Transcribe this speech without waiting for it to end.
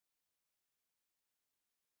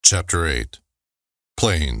Chapter 8.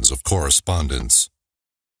 Planes of Correspondence.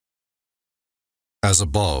 As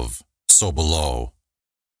above, so below.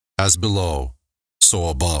 As below, so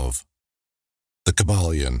above. The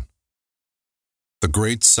KYBALION. The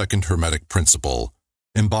great second Hermetic principle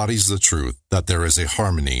embodies the truth that there is a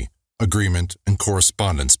harmony, agreement, and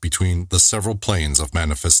correspondence between the several planes of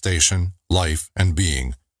manifestation, life, and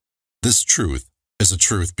being. This truth is a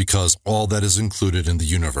truth because all that is included in the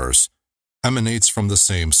universe emanates from the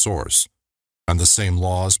same source, and the same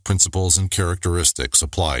laws, principles, and characteristics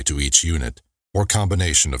apply to each unit, or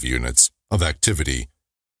combination of units, of activity,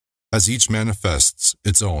 as each manifests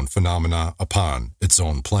its own phenomena upon its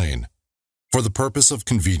own plane. For the purpose of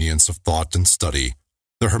convenience of thought and study,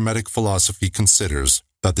 the Hermetic philosophy considers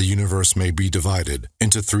that the universe may be divided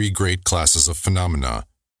into three great classes of phenomena,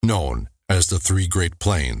 known as the three great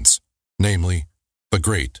planes, namely, the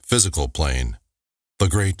great physical plane, the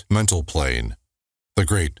great mental plane, the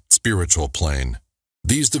great spiritual plane.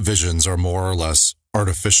 These divisions are more or less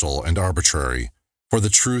artificial and arbitrary, for the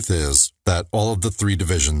truth is that all of the three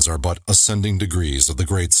divisions are but ascending degrees of the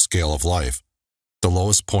great scale of life, the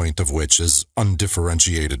lowest point of which is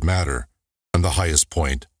undifferentiated matter, and the highest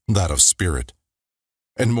point that of spirit.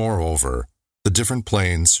 And moreover, the different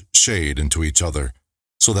planes shade into each other,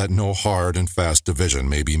 so that no hard and fast division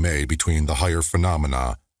may be made between the higher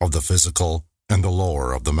phenomena of the physical and the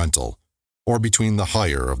lower of the mental, or between the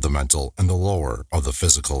higher of the mental and the lower of the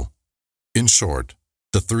physical. In short,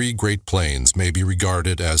 the three great planes may be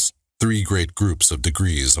regarded as three great groups of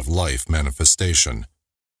degrees of life manifestation.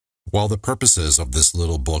 While the purposes of this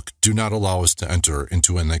little book do not allow us to enter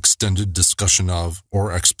into an extended discussion of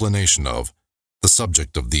or explanation of the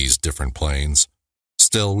subject of these different planes,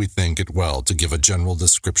 still we think it well to give a general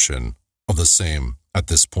description of the same at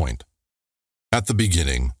this point. At the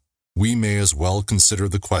beginning, we may as well consider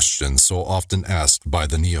the question so often asked by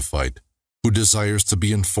the neophyte, who desires to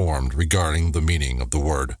be informed regarding the meaning of the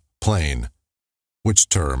word plane, which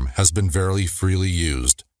term has been very freely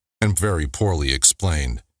used and very poorly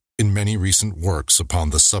explained in many recent works upon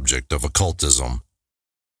the subject of occultism.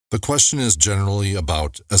 The question is generally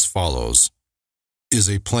about as follows: is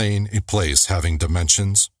a plane a place having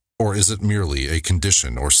dimensions, or is it merely a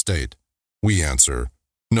condition or state? We answer,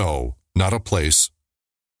 no, not a place,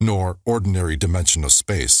 nor ordinary dimension of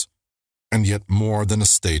space, and yet more than a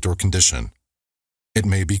state or condition. It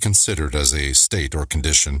may be considered as a state or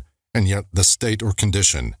condition, and yet the state or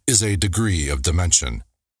condition is a degree of dimension,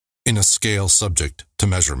 in a scale subject to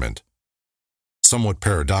measurement. Somewhat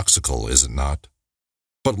paradoxical, is it not?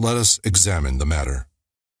 But let us examine the matter.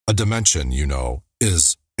 A dimension, you know,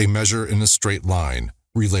 is a measure in a straight line,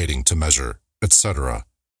 relating to measure, etc.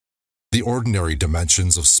 The ordinary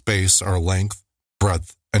dimensions of space are length,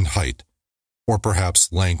 breadth, and height, or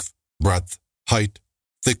perhaps length, breadth, height,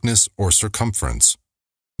 thickness, or circumference.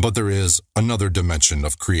 But there is another dimension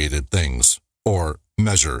of created things, or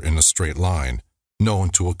measure in a straight line, known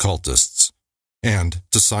to occultists, and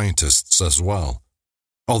to scientists as well,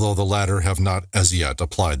 although the latter have not as yet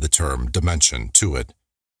applied the term dimension to it.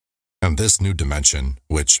 And this new dimension,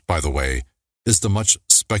 which, by the way, is the much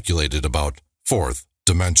speculated about fourth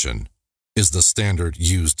dimension, is the standard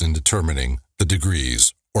used in determining the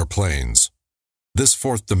degrees or planes. This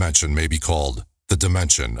fourth dimension may be called the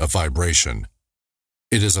dimension of vibration.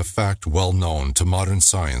 It is a fact well known to modern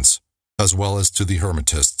science, as well as to the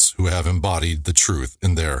Hermetists who have embodied the truth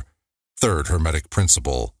in their third Hermetic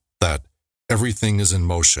principle, that everything is in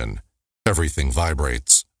motion, everything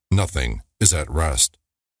vibrates, nothing is at rest.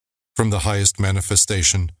 From the highest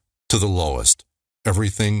manifestation to the lowest,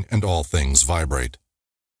 everything and all things vibrate.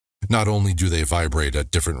 Not only do they vibrate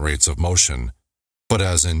at different rates of motion, but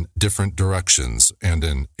as in different directions and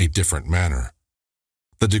in a different manner.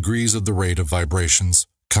 The degrees of the rate of vibrations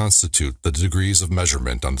constitute the degrees of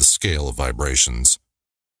measurement on the scale of vibrations.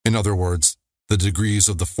 In other words, the degrees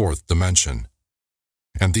of the fourth dimension.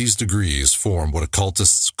 And these degrees form what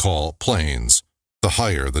occultists call planes. The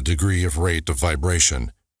higher the degree of rate of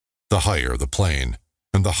vibration, the higher the plane,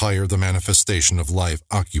 and the higher the manifestation of life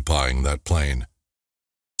occupying that plane.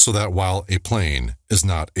 So that while a plane is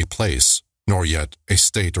not a place, nor yet a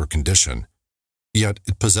state or condition, yet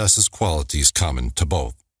it possesses qualities common to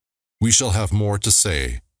both. We shall have more to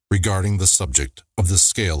say regarding the subject of the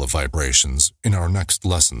scale of vibrations in our next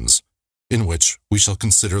lessons, in which we shall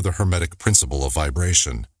consider the Hermetic principle of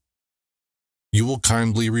vibration. You will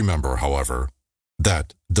kindly remember, however,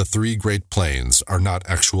 that the three great planes are not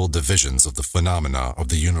actual divisions of the phenomena of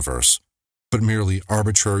the universe, but merely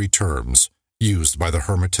arbitrary terms used by the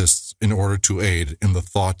Hermetists in order to aid in the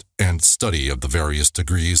thought and study of the various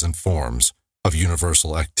degrees and forms of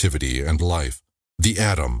universal activity and life. the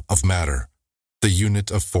atom of matter, the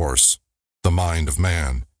unit of force, the mind of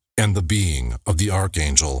man, and the being of the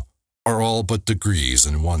archangel are all but degrees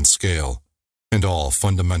in one scale, and all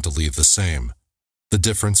fundamentally the same, the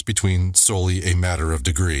difference between solely a matter of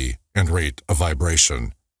degree and rate of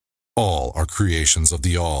vibration. All are creations of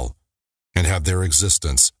the All, and have their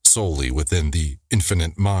existence solely within the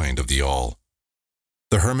infinite mind of the All.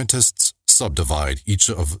 The Hermetists subdivide each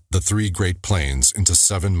of the three great planes into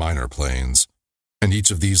 7 minor planes, and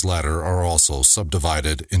each of these latter are also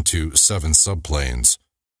subdivided into 7 subplanes,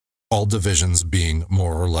 all divisions being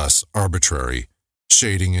more or less arbitrary,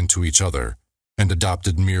 shading into each other, and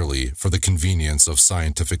adopted merely for the convenience of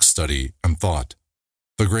scientific study and thought.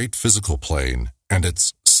 The great physical plane and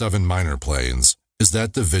its 7 minor planes is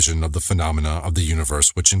that division of the phenomena of the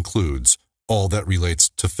universe which includes all that relates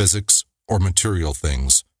to physics or material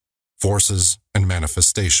things, forces and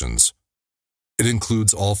manifestations. It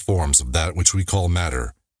includes all forms of that which we call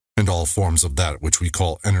matter, and all forms of that which we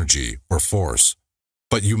call energy or force.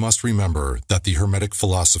 But you must remember that the Hermetic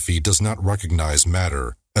philosophy does not recognize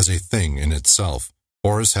matter as a thing in itself,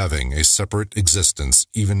 or as having a separate existence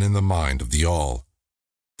even in the mind of the All.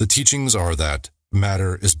 The teachings are that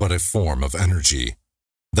matter is but a form of energy,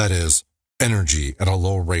 that is, energy at a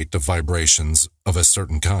low rate of vibrations of a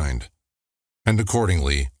certain kind. And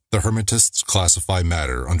accordingly, the Hermetists classify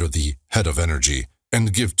matter under the head of energy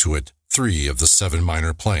and give to it 3 of the 7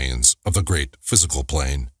 minor planes of the great physical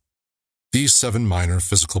plane. These 7 minor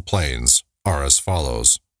physical planes are as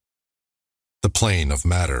follows: the plane of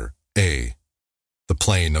matter, A; the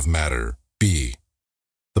plane of matter, B;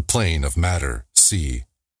 the plane of matter, C;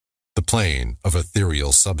 the plane of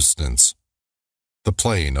ethereal substance; the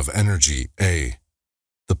plane of energy, A;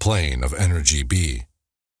 the plane of energy, B;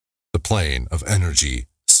 the plane of energy,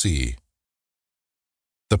 C.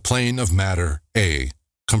 The plane of matter, A,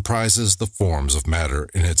 comprises the forms of matter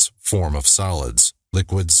in its form of solids,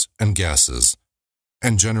 liquids, and gases,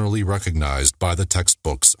 and generally recognized by the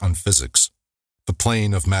textbooks on physics. The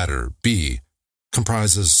plane of matter, B,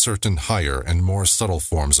 comprises certain higher and more subtle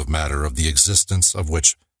forms of matter of the existence of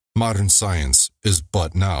which modern science is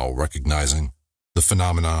but now recognizing, the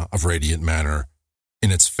phenomena of radiant matter,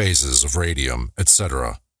 in its phases of radium,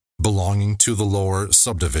 etc., belonging to the lower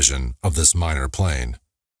subdivision of this minor plane.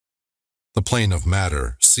 The plane of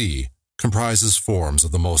matter, C, comprises forms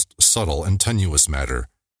of the most subtle and tenuous matter,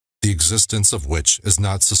 the existence of which is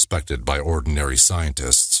not suspected by ordinary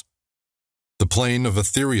scientists. The plane of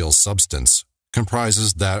ethereal substance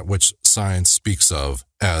comprises that which science speaks of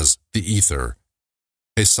as the ether,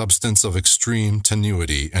 a substance of extreme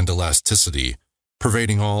tenuity and elasticity,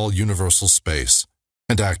 pervading all universal space,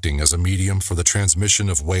 and acting as a medium for the transmission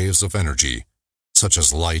of waves of energy, such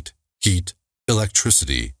as light, heat,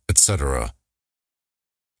 electricity, etc.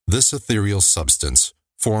 This ethereal substance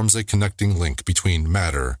forms a connecting link between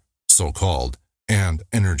matter, so-called, and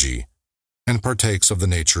energy, and partakes of the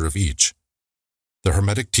nature of each. The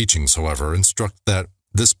Hermetic teachings, however, instruct that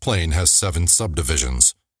this plane has 7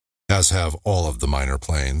 subdivisions, as have all of the minor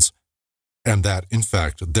planes, and that, in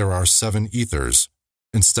fact, there are 7 ethers,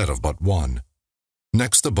 instead of but 1.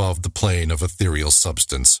 Next above the plane of ethereal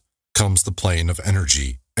substance comes the plane of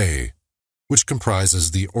energy, A, which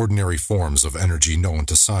comprises the ordinary forms of energy known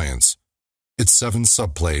to science, its 7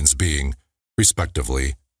 subplanes being,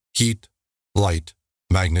 respectively, heat, light,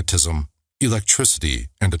 magnetism, electricity,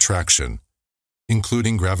 and attraction,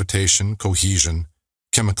 including gravitation, cohesion,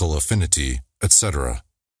 chemical affinity, etc.,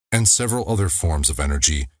 and several other forms of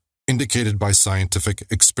energy indicated by scientific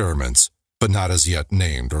experiments, but not as yet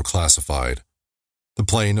named or classified. The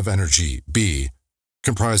plane of energy, B,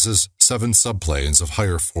 comprises 7 subplanes of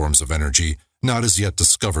higher forms of energy not as yet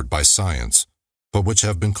discovered by science, but which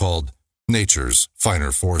have been called nature's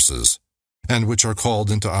finer forces, and which are called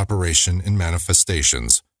into operation in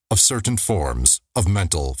manifestations of certain forms of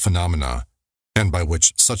mental phenomena, and by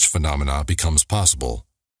which such phenomena becomes possible.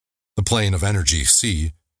 The plane of energy,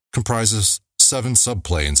 C, comprises 7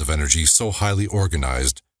 subplanes of energy so highly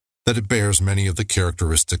organized that it bears many of the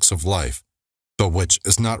characteristics of life, but which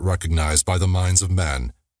is not recognized by the minds of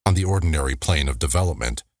men on the ordinary plane of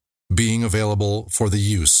development, being available for the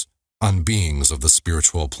use on beings of the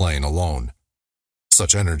spiritual plane alone.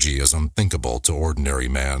 Such energy is unthinkable to ordinary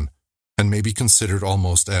man, and may be considered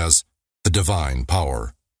almost as the divine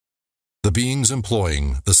power. The beings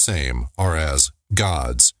employing the same are as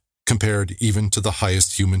gods, compared even to the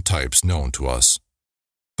highest human types known to us.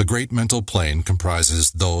 The great mental plane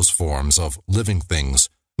comprises those forms of living things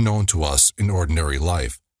known to us in ordinary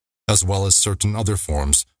life, as well as certain other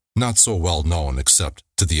forms not so well known except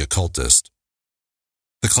to the occultist.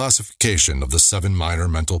 The classification of the 7 minor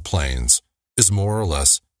mental planes is more or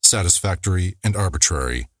less satisfactory and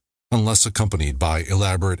arbitrary, unless accompanied by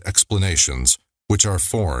elaborate explanations which are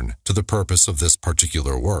foreign to the purpose of this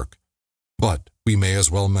particular work. But we may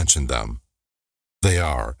as well mention them. They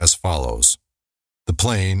are as follows: the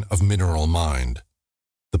plane of mineral mind,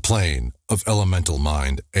 the plane of elemental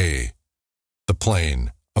mind A, the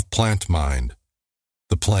plane of plant mind,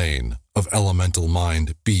 the plane of elemental mind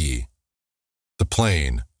B, the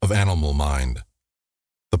plane of animal mind,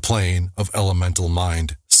 the plane of elemental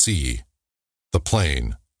mind C, the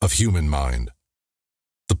plane of human mind.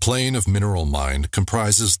 The plane of mineral mind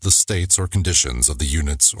comprises the states or conditions of the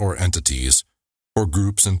units or entities, or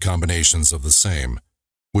groups and combinations of the same,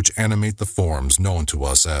 which animate the forms known to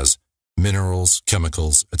us as minerals,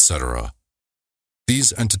 chemicals, etc.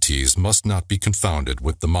 These entities must not be confounded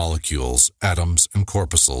with the molecules, atoms, and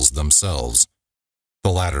corpuscles themselves,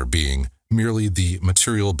 the latter being merely the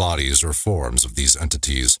material bodies or forms of these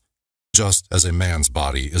entities, just as a man's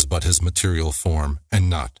body is but his material form and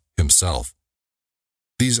not himself.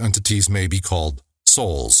 These entities may be called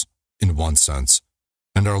souls, in one sense,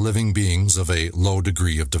 and are living beings of a low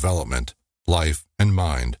degree of development, life, and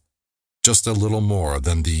mind, just a little more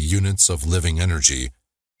than the units of living energy,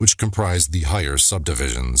 which comprise the higher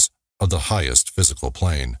subdivisions of the highest physical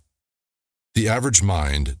plane. The average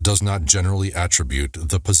mind does not generally attribute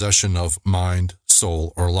the possession of mind,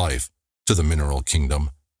 soul, or life to the mineral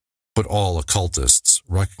kingdom, but all occultists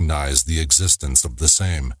recognize the existence of the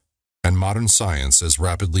same, and modern science is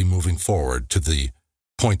rapidly moving forward to the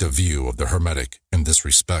point of view of the Hermetic in this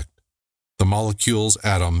respect. The molecules,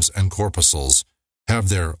 atoms, and corpuscles have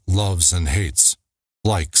their loves and hates,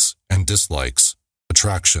 likes and dislikes,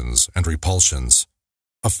 attractions and repulsions,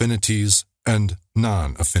 affinities and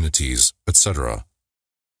non-affinities, etc.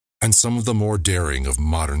 And some of the more daring of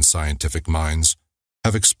modern scientific minds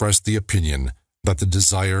have expressed the opinion that the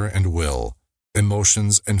desire and will,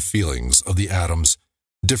 emotions and feelings of the atoms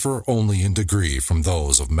differ only in degree from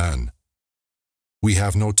those of men. We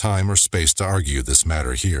have no time or space to argue this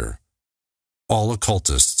matter here. All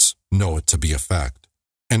occultists know it to be a fact,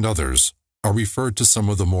 and others are referred to some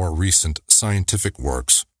of the more recent scientific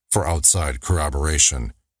works for outside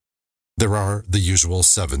corroboration. There are the usual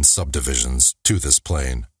 7 subdivisions to this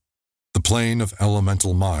plane. The plane of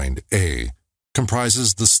elemental mind A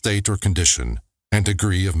comprises the state or condition and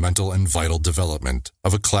degree of mental and vital development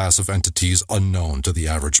of a class of entities unknown to the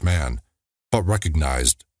average man, but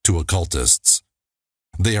recognized to occultists.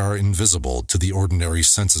 They are invisible to the ordinary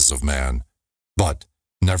senses of man, but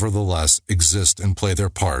nevertheless exist and play their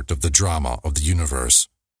part of the drama of the universe.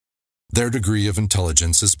 Their degree of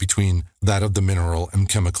intelligence is between that of the mineral and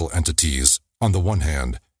chemical entities on the one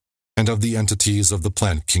hand, and of the entities of the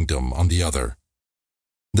plant kingdom on the other.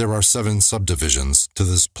 There are 7 subdivisions to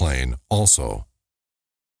this plane also.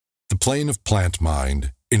 The plane of plant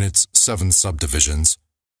mind, in its 7 subdivisions,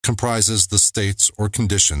 comprises the states or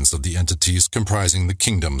conditions of the entities comprising the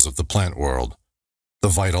kingdoms of the plant world, the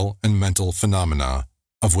vital and mental phenomena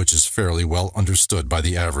of which is fairly well understood by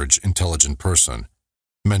the average intelligent person.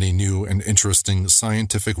 Many new and interesting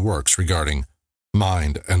scientific works regarding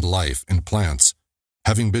mind and life in plants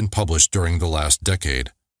having been published during the last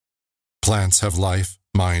decade. Plants have life,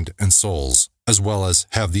 mind, and souls, as well as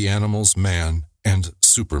have the animals, man, and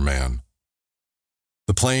Superman.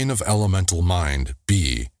 The plane of elemental mind,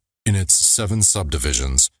 B, in its 7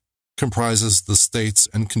 subdivisions, comprises the states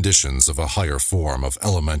and conditions of a higher form of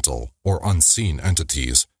elemental or unseen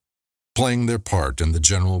entities, playing their part in the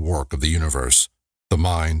general work of the universe, the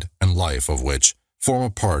mind and life of which form a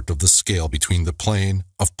part of the scale between the plane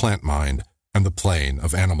of plant mind and the plane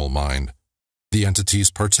of animal mind, the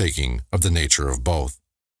entities partaking of the nature of both.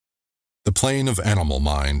 The plane of animal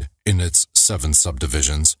mind, in its 7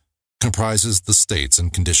 subdivisions, comprises the states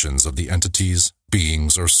and conditions of the entities,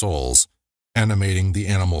 beings, or souls animating the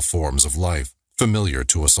animal forms of life, familiar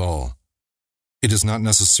to us all. It is not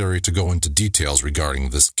necessary to go into details regarding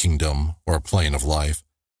this kingdom or plane of life,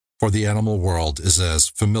 for the animal world is as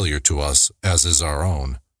familiar to us as is our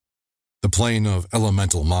own. The plane of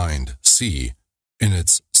elemental mind, C, in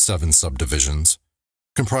its 7 subdivisions,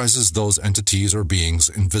 comprises those entities or beings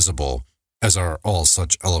invisible, as are all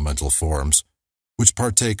such elemental forms, which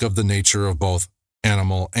partake of the nature of both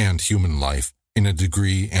animal and human life in a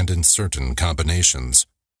degree and in certain combinations.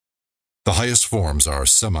 The highest forms are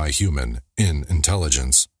semi-human in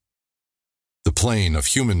intelligence. The plane of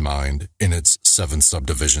human mind, in its 7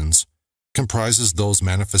 subdivisions, comprises those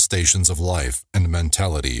manifestations of life and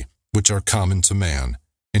mentality which are common to man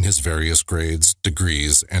in his various grades,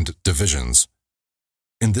 degrees, and divisions.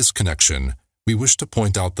 In this connection, we wish to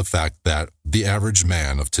point out the fact that the average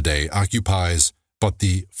man of today occupies but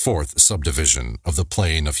the fourth subdivision of the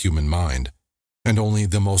plane of human mind, and only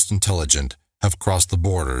the most intelligent have crossed the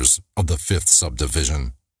borders of the fifth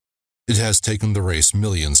subdivision. It has taken the race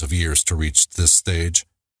millions of years to reach this stage,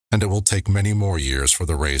 and it will take many more years for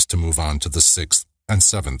the race to move on to the sixth and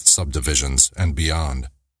seventh subdivisions and beyond.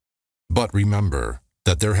 But remember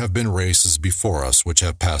that there have been races before us which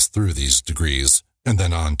have passed through these degrees and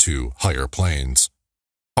then on to higher planes.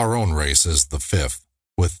 Our own race is the fifth,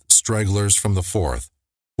 with stragglers from the fourth,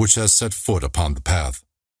 which has set foot upon the path.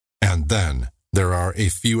 And then there are a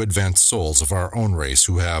few advanced souls of our own race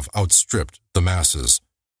who have outstripped the masses,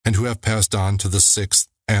 and who have passed on to the sixth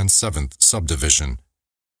and seventh subdivision,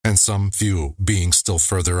 and some few being still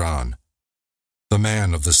further on. The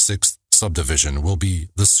man of the sixth subdivision will be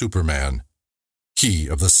the Superman. He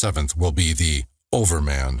of the seventh will be the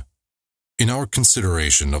Overman. In our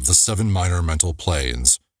consideration of the 7 minor mental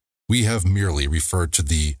planes, we have merely referred to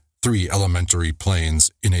the 3 elementary planes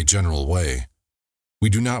in a general way. We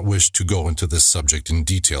do not wish to go into this subject in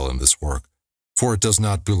detail in this work, for it does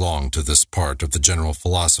not belong to this part of the general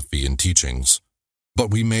philosophy and teachings.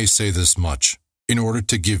 But we may say this much, in order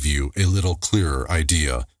to give you a little clearer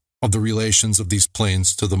idea of the relations of these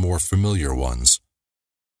planes to the more familiar ones.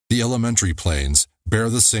 The elementary planes bear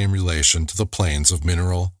the same relation to the planes of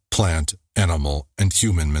mineral, plant, animal, and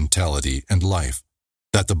human mentality and life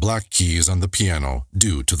that the black keys on the piano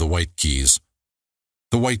do to the white keys.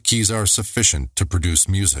 The white keys are sufficient to produce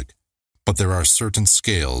music, but there are certain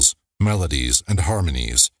scales, melodies, and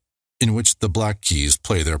harmonies in which the black keys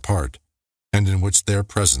play their part, and in which their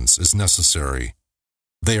presence is necessary.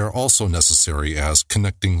 They are also necessary as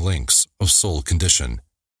connecting links of soul condition,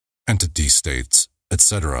 entity states,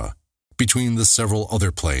 etc., between the several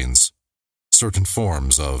other planes, certain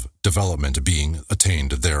forms of development being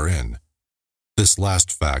attained therein. This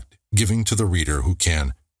last fact giving to the reader who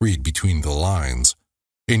can read between the lines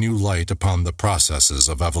a new light upon the processes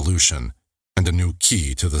of evolution and a new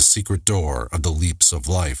key to the secret door of the leaps of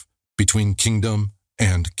life between kingdom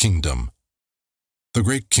and kingdom. The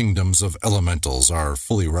great kingdoms of elementals are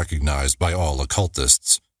fully recognized by all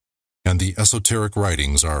occultists, and the esoteric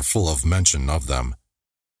writings are full of mention of them.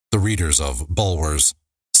 The readers of Bulwer's,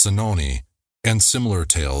 Senoni, and similar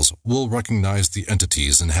tales will recognize the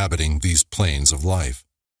entities inhabiting these planes of life.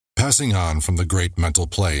 Passing on from the great mental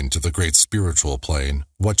plane to the great spiritual plane,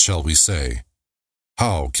 what shall we say?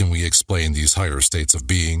 How can we explain these higher states of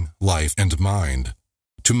being, life, and mind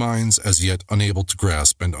to minds as yet unable to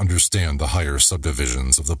grasp and understand the higher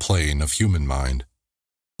subdivisions of the plane of human mind?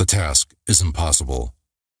 The task is impossible.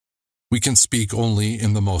 We can speak only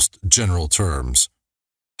in the most general terms.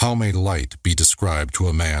 How may light be described to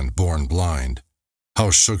a man born blind? How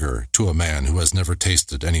sugar to a man who has never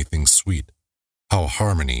tasted anything sweet? How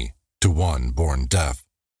harmony to one born deaf?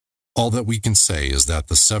 All that we can say is that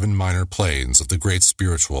the 7 minor planes of the great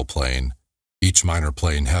spiritual plane, each minor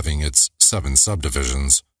plane having its 7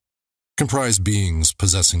 subdivisions, comprise beings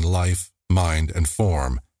possessing life, mind, and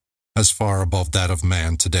form, as far above that of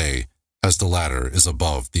man today as the latter is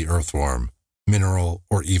above the earthworm, mineral,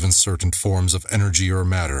 or even certain forms of energy or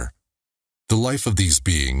matter. The life of these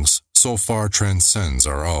beings so far transcends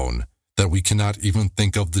our own that we cannot even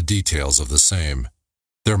think of the details of the same.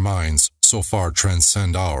 Their minds so far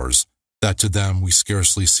transcend ours that to them we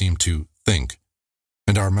scarcely seem to think,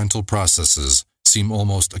 and our mental processes seem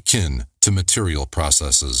almost akin to material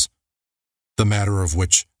processes. The matter of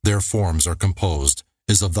which their forms are composed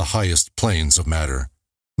is of the highest planes of matter.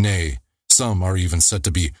 Nay, some are even said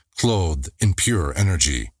to be clothed in pure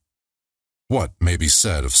energy. What may be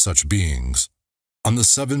said of such beings? On the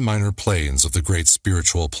 7 minor planes of the great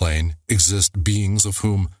spiritual plane exist beings of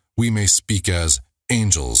whom we may speak as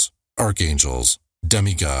angels, archangels,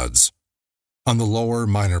 demigods. On the lower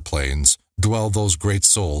minor planes dwell those great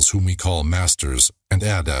souls whom we call masters and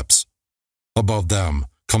adepts. Above them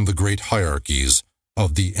come the great hierarchies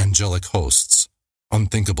of the angelic hosts,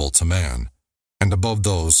 unthinkable to man, and above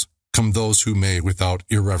those come those who may without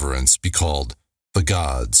irreverence be called the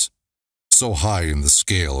gods. So high in the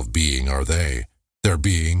scale of being are they, their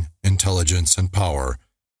being, intelligence, and power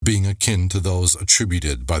being akin to those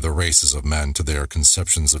attributed by the races of men to their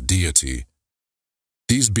conceptions of deity.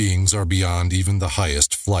 These beings are beyond even the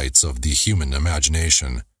highest flights of the human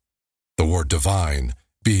imagination, the word divine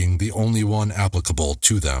being the only one applicable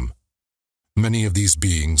to them. Many of these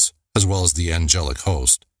beings, as well as the angelic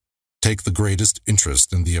host, take the greatest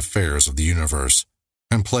interest in the affairs of the universe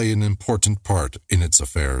and play an important part in its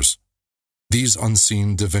affairs. These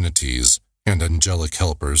unseen divinities and angelic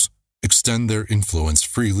helpers extend their influence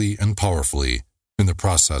freely and powerfully in the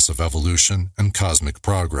process of evolution and cosmic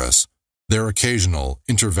progress. Their occasional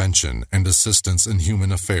intervention and assistance in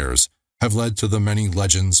human affairs have led to the many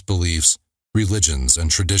legends, beliefs, religions, and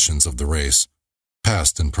traditions of the race,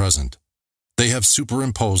 past and present. They have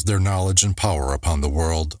superimposed their knowledge and power upon the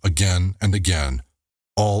world again and again,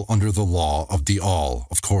 all under the law of the all,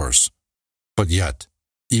 of course. But yet,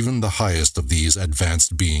 even the highest of these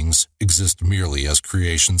advanced beings exist merely as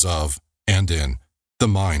creations of, and in, the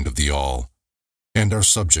mind of the all, and are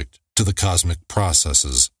subject to the cosmic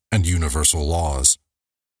processes and universal laws.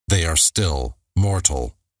 They are still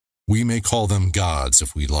mortal. We may call them gods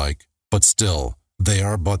if we like, but still, they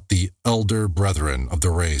are but the elder brethren of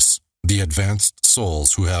the race, the advanced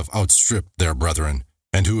souls who have outstripped their brethren,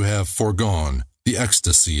 and who have foregone the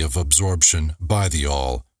ecstasy of absorption by the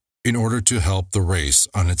all, in order to help the race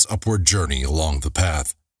on its upward journey along the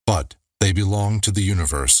path. But they belong to the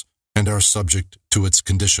universe, and are subject to its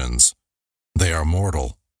conditions. They are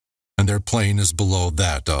mortal, and their plane is below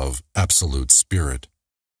that of absolute spirit.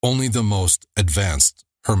 Only the most advanced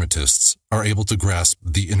Hermetists are able to grasp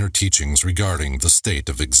the inner teachings regarding the state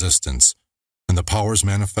of existence and the powers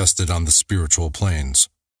manifested on the spiritual planes.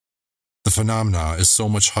 The phenomena is so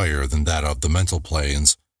much higher than that of the mental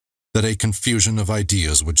planes that a confusion of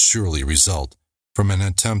ideas would surely result from an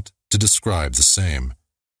attempt to describe the same.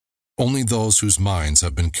 Only those whose minds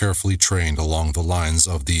have been carefully trained along the lines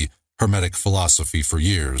of the Hermetic philosophy for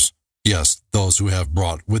years, yes, those who have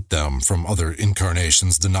brought with them from other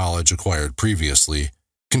incarnations the knowledge acquired previously,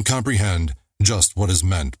 can comprehend just what is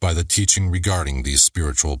meant by the teaching regarding these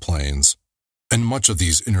spiritual planes. And much of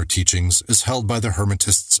these inner teachings is held by the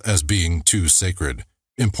Hermetists as being too sacred,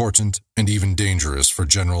 important, and even dangerous for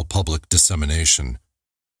general public dissemination.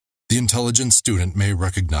 The intelligent student may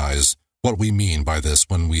recognize what we mean by this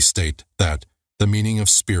when we state that the meaning of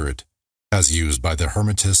spirit, as used by the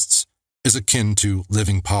Hermetists, is akin to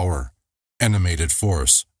living power, animated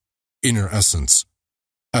force, inner essence,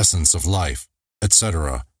 essence of life,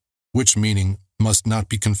 etc., which meaning must not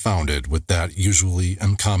be confounded with that usually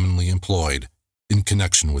and commonly employed in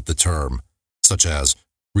connection with the term, such as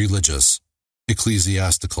religious,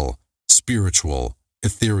 ecclesiastical, spiritual,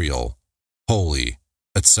 ethereal, holy,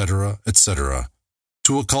 etc., etc.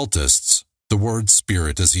 To occultists, the word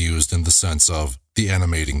spirit is used in the sense of the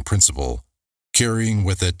animating principle, carrying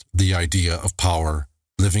with it the idea of power,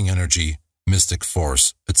 living energy, mystic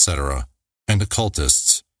force, etc., and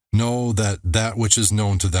occultists know that that which is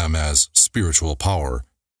known to them as spiritual power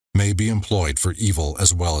may be employed for evil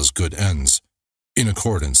as well as good ends, in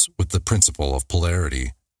accordance with the principle of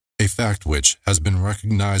polarity, a fact which has been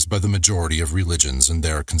recognized by the majority of religions in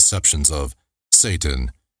their conceptions of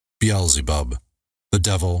Satan, Beelzebub, the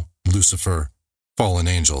devil, Lucifer, fallen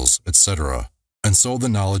angels, etc. And so the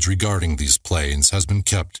knowledge regarding these planes has been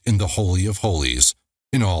kept in the Holy of Holies,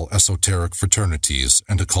 in all esoteric fraternities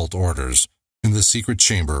and occult orders, in the secret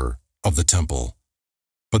chamber of the temple.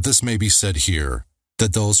 But this may be said here,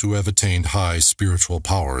 that those who have attained high spiritual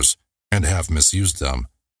powers and have misused them,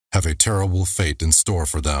 have a terrible fate in store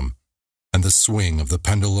for them, and the swing of the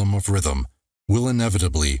pendulum of rhythm will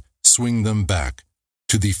inevitably swing them back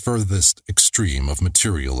to the furthest extreme of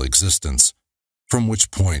material existence, from which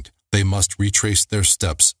point they must retrace their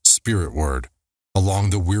steps spiritward along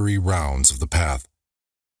the weary rounds of the path,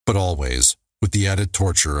 but always with the added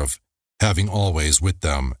torture of having always with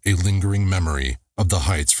them a lingering memory of the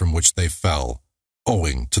heights from which they fell,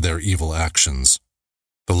 owing to their evil actions.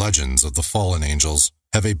 The legends of the fallen angels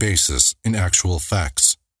have a basis in actual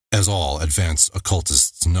facts, as all advanced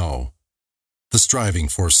occultists know. The striving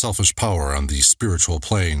for selfish power on the spiritual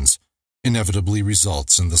planes inevitably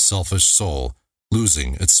results in the selfish soul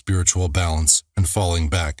losing its spiritual balance and falling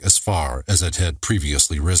back as far as it had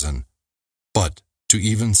previously risen. But to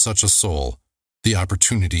even such a soul, the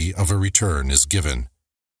opportunity of a return is given,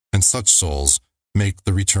 and such souls make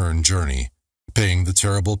the return journey, paying the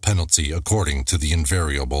terrible penalty according to the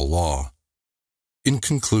invariable law. In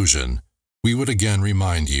conclusion, we would again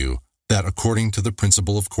remind you that according to the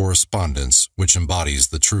principle of correspondence which embodies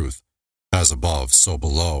the truth, as above, so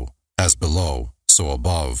below, as below, so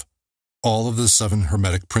above, all of the 7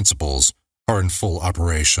 Hermetic principles are in full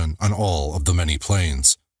operation on all of the many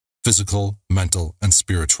planes, physical, mental, and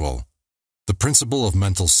spiritual. The principle of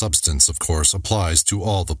mental substance, of course, applies to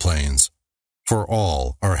all the planes, for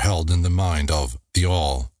all are held in the mind of the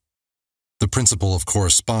all. The principle of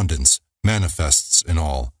correspondence manifests in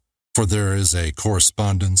all, for there is a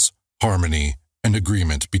correspondence, harmony, and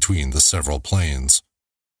agreement between the several planes.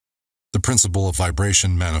 The principle of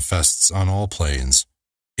vibration manifests on all planes.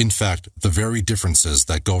 In fact, the very differences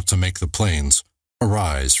that go to make the planes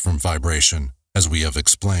arise from vibration, as we have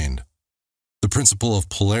explained. The principle of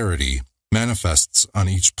polarity manifests on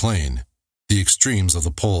each plane, the extremes of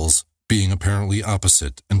the poles being apparently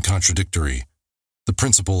opposite and contradictory. The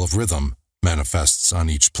principle of rhythm manifests on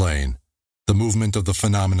each plane, the movement of the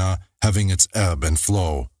phenomena having its ebb and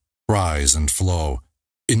flow, rise and flow,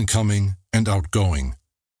 incoming and outgoing.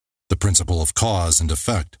 The principle of cause and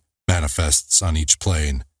effect manifests on each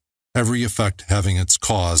plane, every effect having its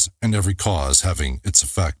cause and every cause having its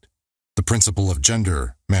effect. The principle of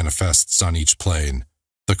gender manifests on each plane,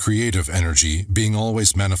 the creative energy being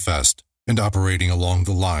always manifest and operating along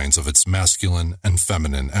the lines of its masculine and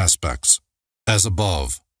feminine aspects. As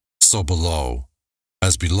above, so below.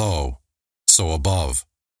 As below, so above.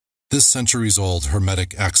 This centuries-old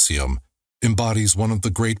Hermetic axiom embodies one of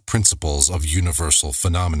the great principles of universal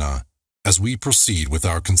phenomena. As we proceed with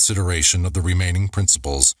our consideration of the remaining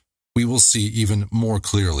principles, we will see even more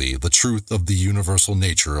clearly the truth of the universal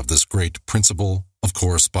nature of this great principle of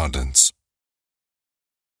correspondence.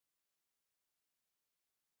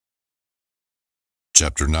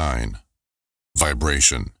 Chapter 9.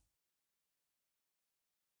 Vibration.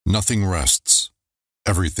 Nothing rests.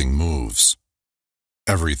 Everything moves.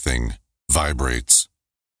 Everything vibrates.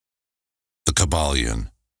 The KYBALION.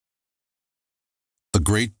 The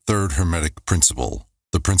great third Hermetic principle,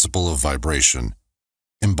 the principle of vibration,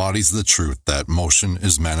 embodies the truth that motion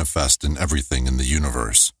is manifest in everything in the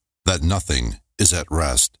universe, that nothing is at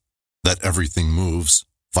rest, that everything moves,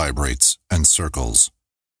 vibrates, and circles.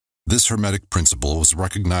 This Hermetic principle was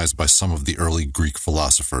recognized by some of the early Greek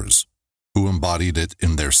philosophers, who embodied it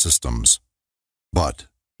in their systems. But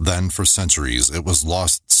then for centuries it was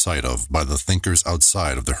lost sight of by the thinkers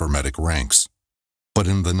outside of the Hermetic ranks. But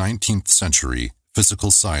in the 19th century,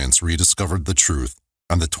 physical science rediscovered the truth,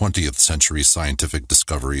 and the 20th century scientific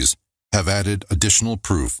discoveries have added additional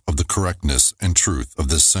proof of the correctness and truth of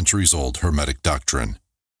this centuries-old Hermetic doctrine.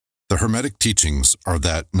 The Hermetic teachings are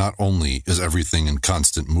that not only is everything in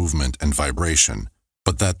constant movement and vibration,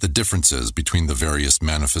 but that the differences between the various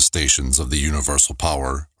manifestations of the universal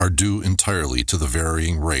power are due entirely to the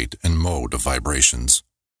varying rate and mode of vibrations.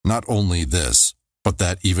 Not only this, but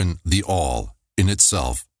that even the all, in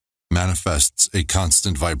itself, manifests a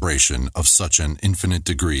constant vibration of such an infinite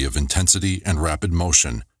degree of intensity and rapid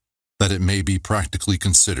motion that it may be practically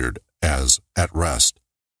considered as at rest,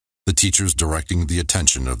 the teachers directing the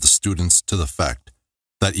attention of the students to the fact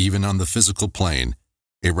that even on the physical plane,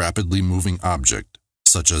 a rapidly moving object,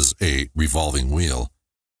 such as a revolving wheel,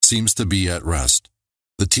 seems to be at rest.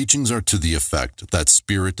 The teachings are to the effect that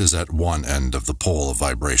spirit is at one end of the pole of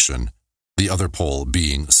vibration, the other pole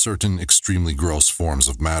being certain extremely gross forms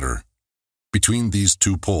of matter. Between these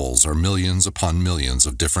two poles are millions upon millions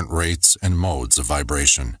of different rates and modes of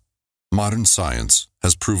vibration. Modern science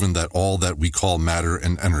has proven that all that we call matter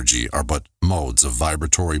and energy are but modes of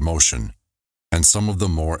vibratory motion, and some of the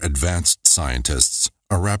more advanced scientists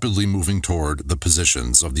are rapidly moving toward the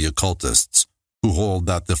positions of the occultists, who hold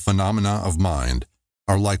that the phenomena of mind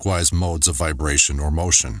are likewise modes of vibration or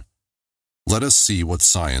motion. Let us see what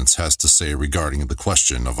science has to say regarding the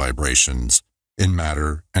question of vibrations in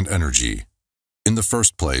matter and energy. In the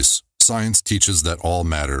first place, science teaches that all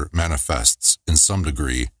matter manifests, in some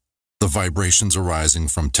degree, the vibrations arising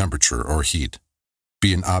from temperature or heat,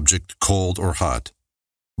 be an object cold or hot,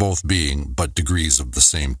 both being but degrees of the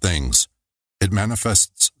same things. It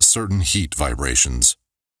manifests certain heat vibrations,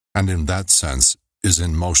 and in that sense is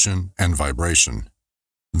in motion and vibration.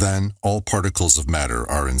 Then all particles of matter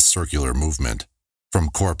are in circular movement, from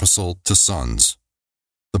corpuscle to suns.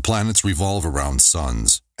 The planets revolve around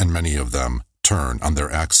suns, and many of them turn on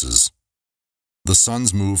their axes. The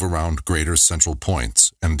suns move around greater central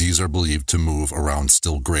points, and these are believed to move around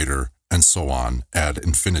still greater, and so on ad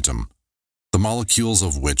infinitum. The molecules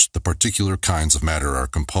of which the particular kinds of matter are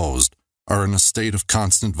composed are in a state of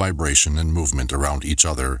constant vibration and movement around each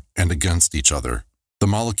other and against each other. The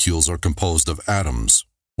molecules are composed of atoms,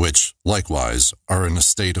 which, likewise, are in a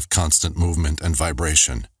state of constant movement and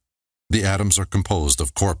vibration. The atoms are composed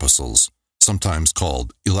of corpuscles, sometimes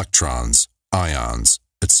called electrons, ions,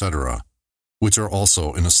 etc., which are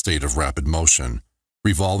also in a state of rapid motion,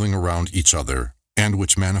 revolving around each other, and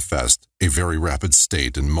which manifest a very rapid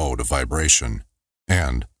state and mode of vibration.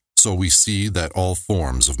 And so we see that all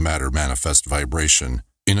forms of matter manifest vibration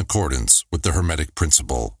in accordance with the Hermetic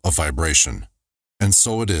principle of vibration. And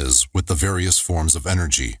so it is with the various forms of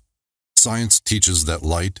energy. Science teaches that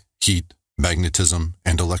light, heat, magnetism,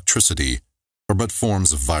 and electricity are but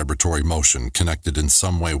forms of vibratory motion connected in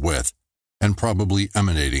some way with, and probably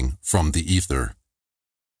emanating from the ether.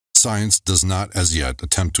 Science does not as yet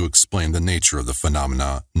attempt to explain the nature of the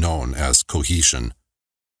phenomena known as cohesion,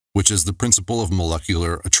 which is the principle of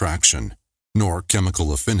molecular attraction, nor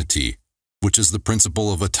chemical affinity, which is the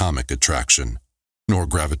principle of atomic attraction, nor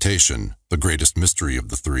gravitation, the greatest mystery of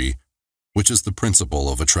the three, which is the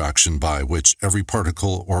principle of attraction by which every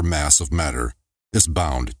particle or mass of matter is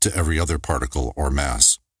bound to every other particle or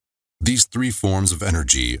mass. These three forms of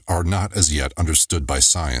energy are not as yet understood by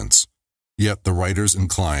science, yet the writers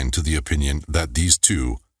incline to the opinion that these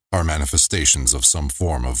two are manifestations of some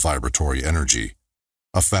form of vibratory energy,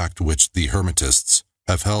 a fact which the Hermetists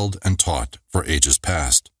have held and taught for ages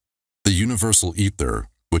past. The universal ether,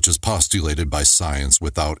 which is postulated by science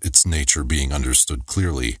without its nature being understood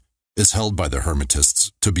clearly, is held by the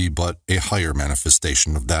Hermetists to be but a higher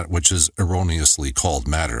manifestation of that which is erroneously called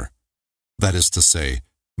matter. That is to say,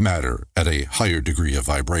 matter at a higher degree of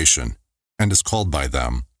vibration, and is called by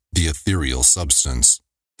them the ethereal substance.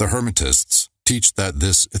 The Hermetists teach that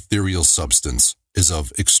this ethereal substance is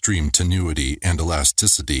of extreme tenuity and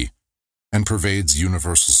elasticity, and pervades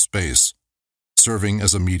universal space, serving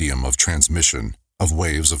as a medium of transmission of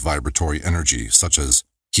waves of vibratory energy such as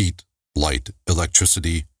heat, light,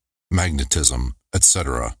 electricity, magnetism,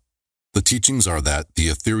 etc. The teachings are that the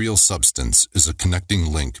ethereal substance is a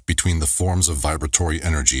connecting link between the forms of vibratory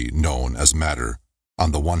energy known as matter,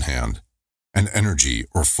 on the one hand, and energy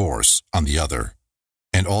or force on the other,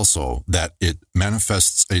 and also that it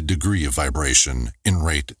manifests a degree of vibration in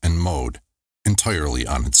rate and mode entirely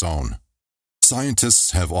on its own.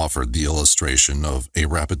 Scientists have offered the illustration of a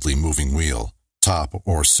rapidly moving wheel, top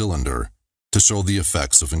or cylinder, to show the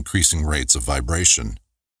effects of increasing rates of vibration.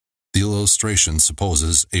 The illustration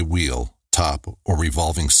supposes a wheel, top, or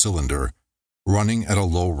revolving cylinder running at a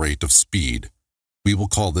low rate of speed. We will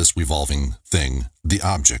call this revolving thing the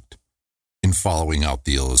object, in following out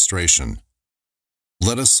the illustration.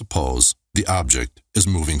 Let us suppose the object is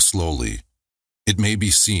moving slowly. It may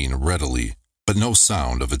be seen readily, but no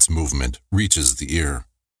sound of its movement reaches the ear.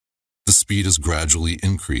 The speed is gradually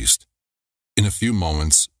increased. In a few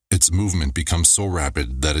moments, its movement becomes so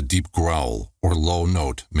rapid that a deep growl or low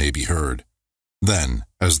note may be heard. Then,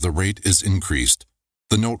 as the rate is increased,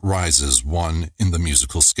 the note rises one in the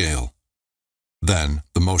musical scale. Then,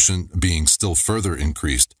 the motion being still further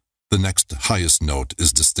increased, the next highest note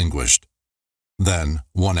is distinguished. Then,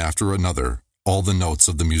 one after another, all the notes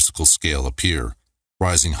of the musical scale appear,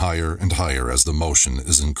 rising higher and higher as the motion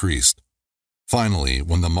is increased. Finally,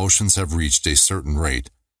 when the motions have reached a certain rate,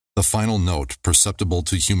 the final note perceptible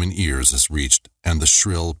to human ears is reached, and the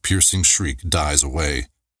shrill, piercing shriek dies away,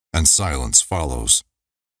 and silence follows.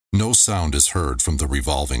 No sound is heard from the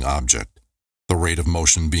revolving object, the rate of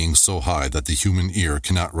motion being so high that the human ear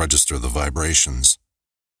cannot register the vibrations.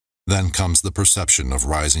 Then comes the perception of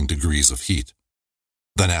rising degrees of heat.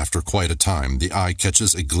 Then after quite a time, the eye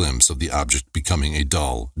catches a glimpse of the object becoming a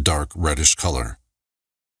dull, dark reddish color.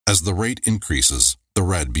 As the rate increases, the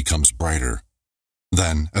red becomes brighter.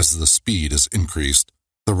 Then, as the speed is increased,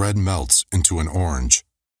 the red melts into an orange.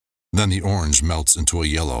 Then the orange melts into a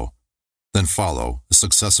yellow. Then follow,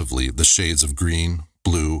 successively, the shades of green,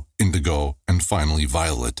 blue, indigo, and finally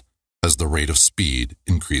violet, as the rate of speed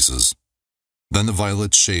increases. Then the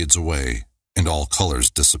violet shades away, and all colors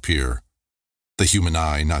disappear, the human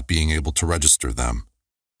eye not being able to register them.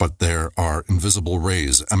 But there are invisible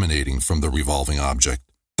rays emanating from the revolving object,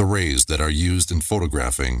 the rays that are used in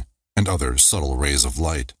photographing, and other subtle rays of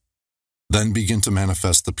light. Then begin to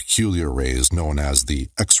manifest the peculiar rays known as the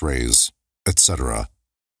X-rays, etc.,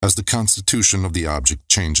 as the constitution of the object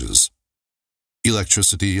changes.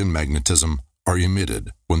 Electricity and magnetism are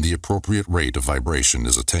emitted when the appropriate rate of vibration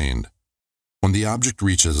is attained. When the object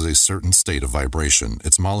reaches a certain state of vibration,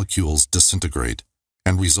 its molecules disintegrate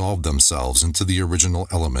and resolve themselves into the original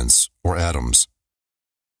elements or atoms.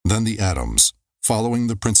 Then the atoms, following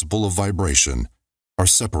the principle of vibration, are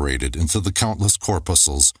separated into the countless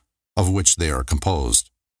corpuscles of which they are composed.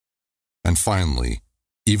 And finally,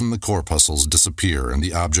 even the corpuscles disappear and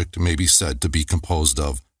the object may be said to be composed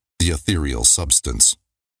of the ethereal substance.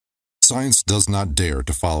 Science does not dare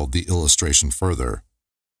to follow the illustration further,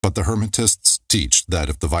 but the Hermetists teach that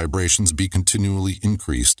if the vibrations be continually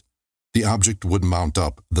increased, the object would mount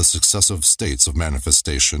up the successive states of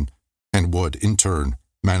manifestation and would, in turn,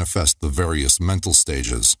 manifest the various mental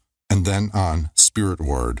stages, and then on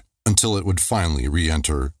spiritward, until it would finally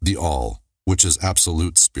re-enter the All, which is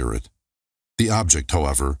absolute spirit. The object,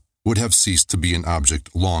 however, would have ceased to be an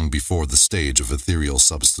object long before the stage of ethereal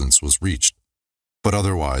substance was reached. But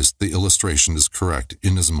otherwise, the illustration is correct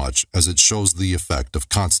inasmuch as it shows the effect of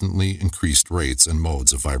constantly increased rates and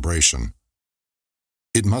modes of vibration.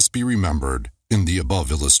 It must be remembered, in the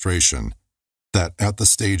above illustration, that at the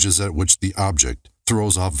stages at which the object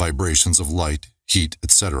throws off vibrations of light, heat,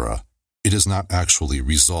 etc., it is not actually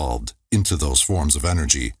resolved into those forms of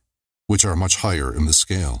energy, which are much higher in the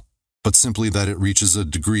scale, but simply that it reaches a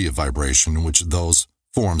degree of vibration in which those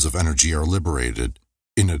forms of energy are liberated,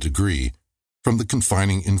 in a degree, from the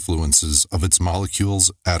confining influences of its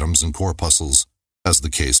molecules, atoms, and corpuscles, as the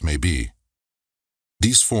case may be.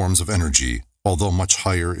 These forms of energy, although much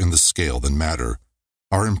higher in the scale than matter,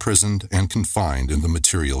 are imprisoned and confined in the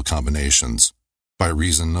material combinations, by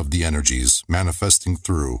reason of the energies manifesting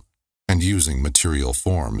through and using material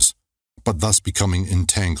forms, but thus becoming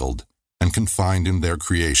entangled and confined in their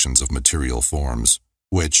creations of material forms,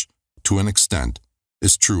 which, to an extent,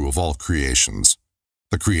 is true of all creations,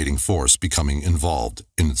 the creating force becoming involved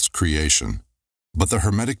in its creation. But the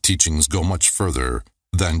Hermetic teachings go much further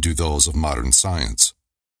than do those of modern science.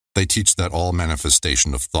 They teach that all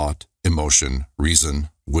manifestation of thought, emotion, reason,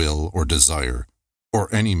 will, or desire,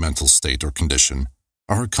 or any mental state or condition,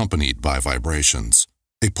 are accompanied by vibrations,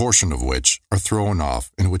 a portion of which are thrown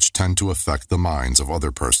off and which tend to affect the minds of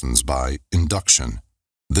other persons by induction.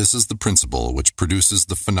 This is the principle which produces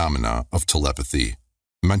the phenomena of telepathy,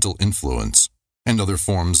 mental influence, and other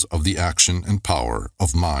forms of the action and power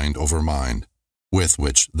of mind over mind, with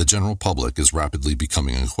which the general public is rapidly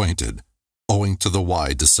becoming acquainted, owing to the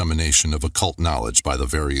wide dissemination of occult knowledge by the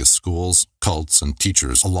various schools, cults, and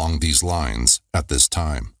teachers along these lines at this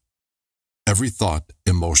time. Every thought,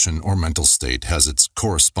 emotion, or mental state has its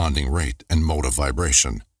corresponding rate and mode of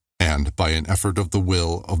vibration, and by an effort of the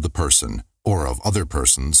will of the person, or of other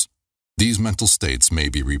persons, these mental states may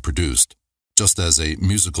be reproduced, just as a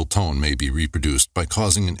musical tone may be reproduced by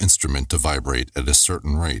causing an instrument to vibrate at a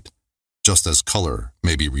certain rate, just as color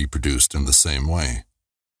may be reproduced in the same way.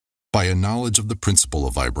 By a knowledge of the principle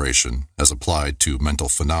of vibration, as applied to mental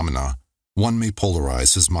phenomena, one may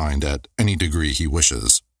polarize his mind at any degree he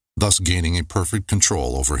wishes, thus gaining a perfect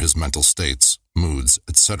control over his mental states, moods,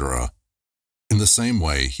 etc. In the same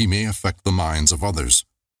way, he may affect the minds of others,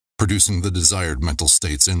 producing the desired mental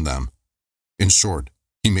states in them. In short,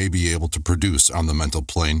 he may be able to produce on the mental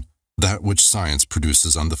plane that which science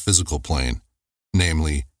produces on the physical plane,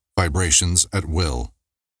 namely, vibrations at will.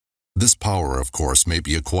 This power, of course, may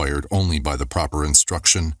be acquired only by the proper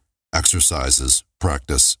instruction, exercises,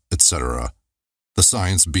 practice, etc., the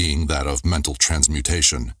science being that of mental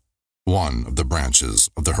transmutation, one of the branches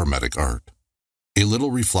of the Hermetic art. A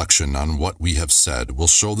little reflection on what we have said will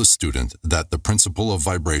show the student that the principle of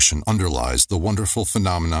vibration underlies the wonderful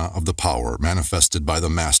phenomena of the power manifested by the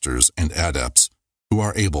masters and adepts who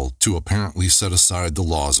are able to apparently set aside the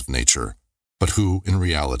laws of nature, but who, in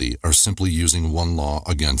reality, are simply using one law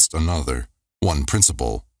against another, one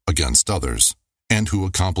principle against others, and who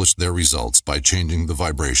accomplish their results by changing the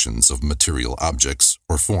vibrations of material objects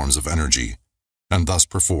or forms of energy, and thus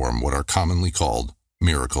perform what are commonly called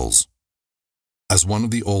miracles. As one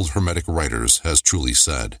of the old Hermetic writers has truly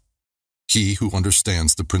said, "He who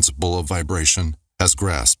understands the principle of vibration has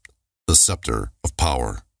grasped the scepter of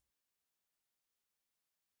power."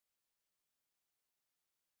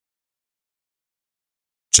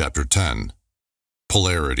 Chapter 10.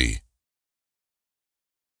 Polarity.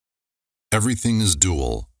 Everything is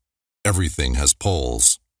dual. Everything has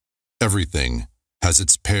poles. Everything has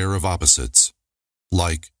its pair of opposites.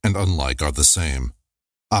 Like and unlike are the same.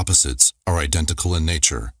 Opposites are identical in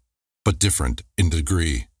nature, but different in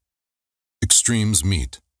degree. Extremes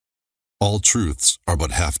meet. All truths are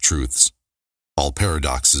but half-truths. All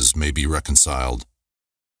paradoxes may be reconciled.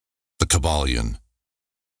 The KYBALION.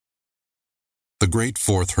 The great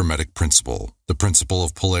fourth Hermetic principle, the principle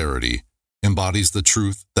of polarity, embodies the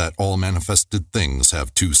truth that all manifested things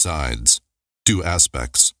have two sides, two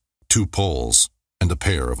aspects, two poles, and a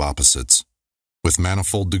pair of opposites, with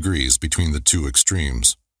manifold degrees between the two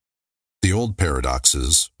extremes. The old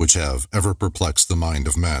paradoxes, which have ever perplexed the mind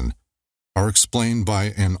of men, are explained by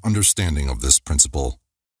an understanding of this principle.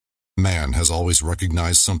 Man has always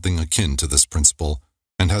recognized something akin to this principle,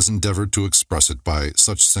 and has endeavored to express it by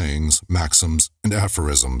such sayings, maxims, and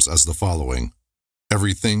aphorisms as the following: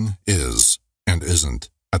 everything is and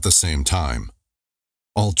isn't at the same time.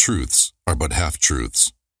 All truths are but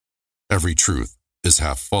half-truths. Every truth is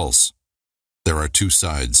half false. There are two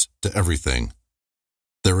sides to everything.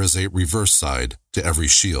 There is a reverse side to every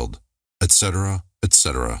shield, etc.,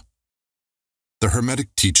 etc. The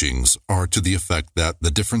Hermetic teachings are to the effect that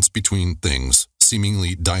the difference between things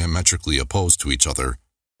seemingly diametrically opposed to each other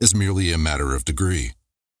is merely a matter of degree.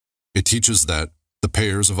 It teaches that the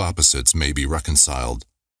pairs of opposites may be reconciled,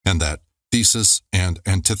 and that thesis and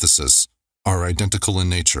antithesis are identical in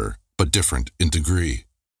nature but different in degree,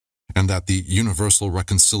 and that the universal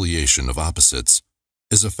reconciliation of opposites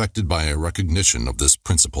is effected by a recognition of this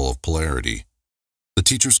principle of polarity. The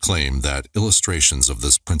teachers claim that illustrations of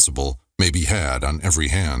this principle may be had on every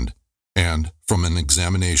hand, and from an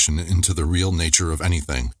examination into the real nature of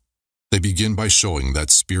anything. They begin by showing that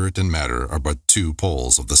spirit and matter are but two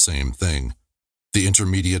poles of the same thing, the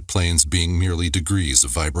intermediate planes being merely degrees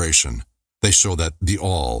of vibration. They show that the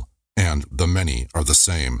all and the many are the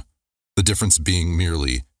same, the difference being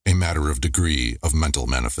merely a matter of degree of mental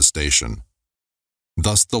manifestation.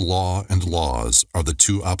 Thus the law and laws are the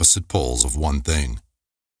two opposite poles of one thing.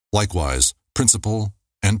 Likewise, principle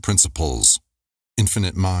and principles,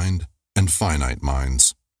 infinite mind and finite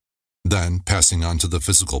minds. Then, passing on to the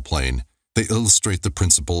physical plane, they illustrate the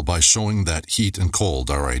principle by showing that heat and cold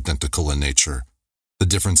are identical in nature, the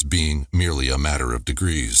difference being merely a matter of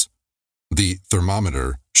degrees. The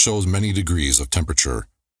thermometer shows many degrees of temperature,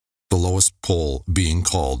 the lowest pole being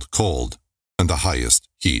called cold, and the highest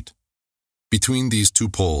heat. Between these two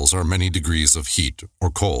poles are many degrees of heat or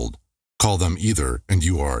cold. Call them either, and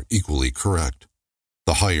you are equally correct.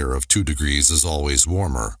 The higher of 2 degrees is always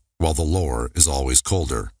warmer, while the lower is always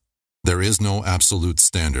colder. There is no absolute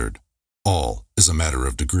standard. All is a matter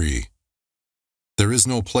of degree. There is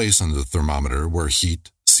no place on the thermometer where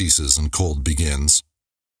heat ceases and cold begins.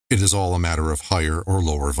 It is all a matter of higher or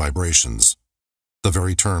lower vibrations. The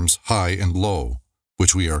very terms high and low,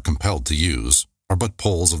 which we are compelled to use, are but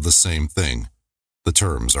poles of the same thing. The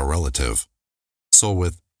terms are relative. So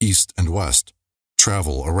with east and west,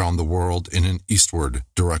 travel around the world in an eastward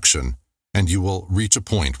direction, and you will reach a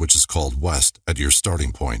point which is called west at your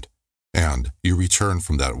starting point, and you return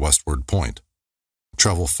from that westward point.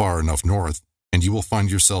 Travel far enough north, and you will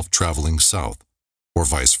find yourself traveling south, or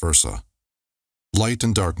vice versa. Light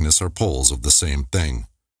and darkness are poles of the same thing,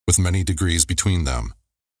 with many degrees between them.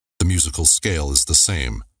 The musical scale is the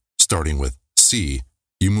same. Starting with C,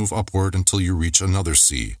 you move upward until you reach another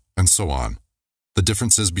C, and so on. The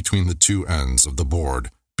differences between the two ends of the board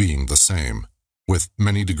being the same, with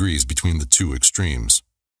many degrees between the two extremes.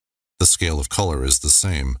 The scale of color is the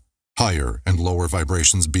same, higher and lower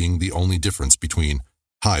vibrations being the only difference between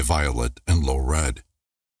high violet and low red.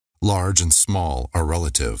 Large and small are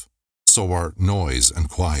relative, so are noise and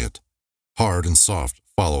quiet. Hard and soft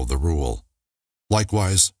follow the rule.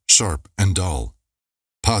 Likewise, sharp and dull.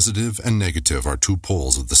 Positive and negative are two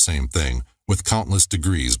poles of the same thing, with countless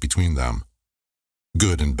degrees between them.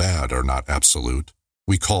 Good and bad are not absolute.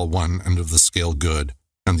 We call one end of the scale good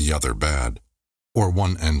and the other bad, or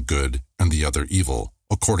one end good and the other evil,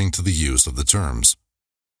 according to the use of the terms.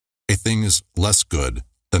 A thing is less good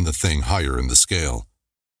than the thing higher in the scale,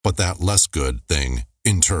 but that less good thing,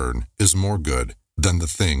 in turn, is more good than the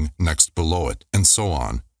thing next below it, and so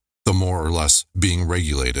on, the more or less being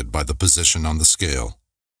regulated by the position on the scale.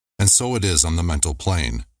 And so it is on the mental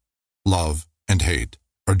plane. Love and hate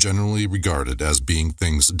are generally regarded as being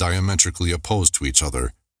things diametrically opposed to each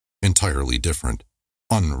other, entirely different,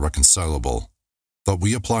 unreconcilable. But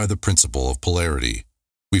we apply the principle of polarity.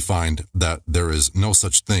 We find that there is no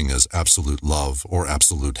such thing as absolute love or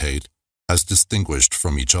absolute hate, as distinguished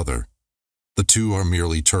from each other. The two are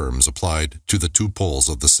merely terms applied to the two poles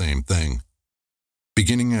of the same thing.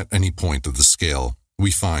 Beginning at any point of the scale,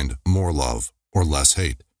 we find more love or less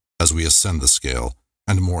hate as we ascend the scale,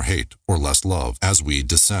 and more hate or less love as we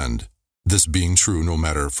descend, this being true no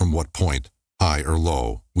matter from what point, high or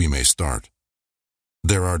low, we may start.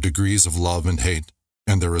 There are degrees of love and hate,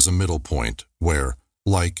 and there is a middle point where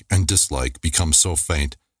like and dislike become so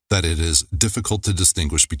faint that it is difficult to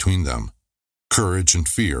distinguish between them. Courage and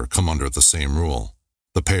fear come under the same rule.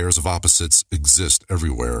 The pairs of opposites exist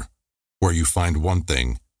everywhere. Where you find one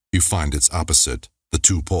thing, you find its opposite, the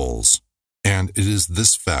two poles. And it is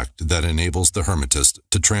this fact that enables the Hermetist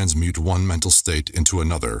to transmute one mental state into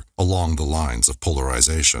another along the lines of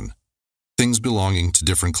polarization. Things belonging to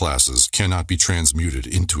different classes cannot be transmuted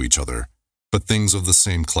into each other, but things of the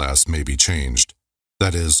same class may be changed.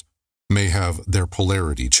 That is, may have their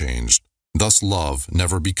polarity changed. Thus love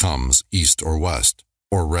never becomes east or west,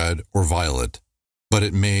 or red or violet, but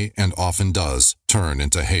it may and often does turn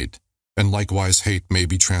into hate, and likewise hate may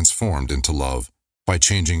be transformed into love by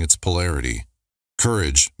changing its polarity.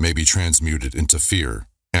 Courage may be transmuted into fear,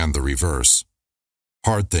 and the reverse.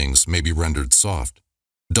 Hard things may be rendered soft.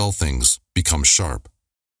 Dull things become sharp.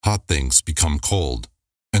 Hot things become cold,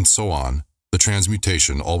 and so on, the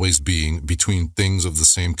transmutation always being between things of the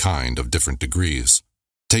same kind of different degrees.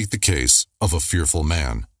 Take the case of a fearful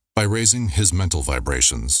man. By raising his mental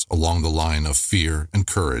vibrations along the line of fear and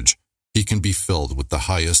courage, he can be filled with the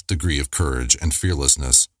highest degree of courage and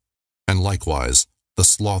fearlessness. And likewise, the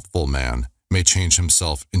slothful man may change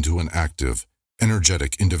himself into an active,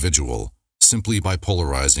 energetic individual simply by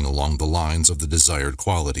polarizing along the lines of the desired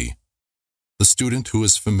quality. The student who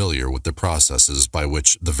is familiar with the processes by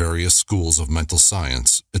which the various schools of mental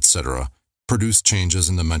science, etc., produce changes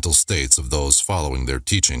in the mental states of those following their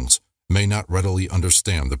teachings may not readily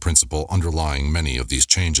understand the principle underlying many of these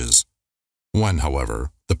changes. When,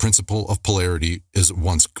 however, the principle of polarity is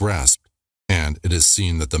once grasped, and it is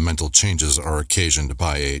seen that the mental changes are occasioned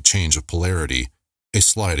by a change of polarity, a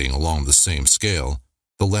sliding along the same scale,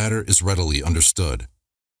 the latter is readily understood.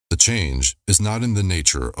 The change is not in the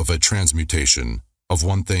nature of a transmutation of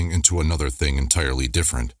one thing into another thing entirely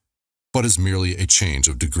different, but is merely a change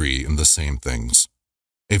of degree in the same things,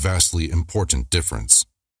 a vastly important difference.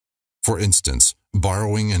 For instance,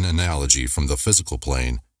 borrowing an analogy from the physical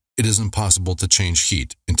plane, it is impossible to change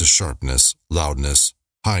heat into sharpness, loudness,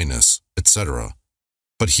 highness, etc.,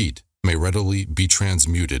 but heat may readily be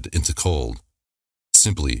transmuted into cold,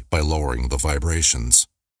 simply by lowering the vibrations.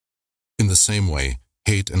 In the same way,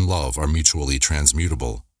 hate and love are mutually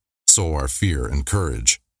transmutable, so are fear and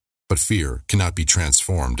courage, but fear cannot be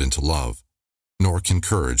transformed into love, nor can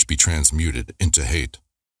courage be transmuted into hate.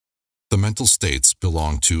 The mental states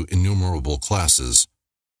belong to innumerable classes,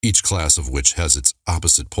 each class of which has its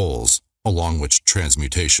opposite poles, along which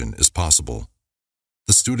transmutation is possible.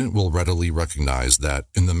 The student will readily recognize that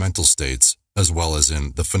in the mental states, as well as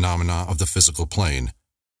in the phenomena of the physical plane,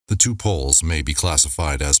 the two poles may be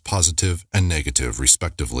classified as positive and negative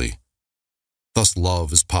respectively. Thus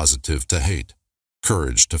love is positive to hate,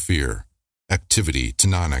 courage to fear, activity to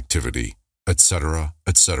non-activity, etc.,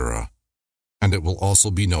 etc. And it will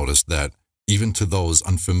also be noticed that, even to those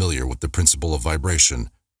unfamiliar with the principle of vibration,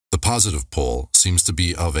 the positive pole seems to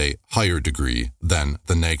be of a higher degree than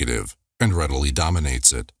the negative, and readily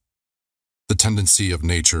dominates it. The tendency of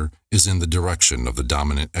nature is in the direction of the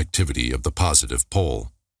dominant activity of the positive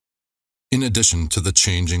pole. In addition to the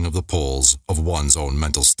changing of the poles of one's own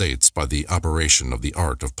mental states by the operation of the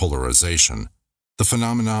art of polarization, the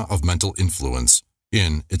phenomena of mental influence,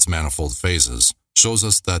 in its manifold phases, shows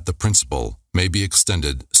us that the principle may be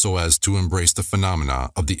extended so as to embrace the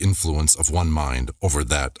phenomena of the influence of one mind over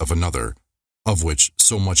that of another, of which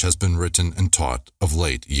so much has been written and taught of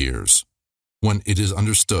late years. When it is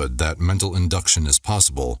understood that mental induction is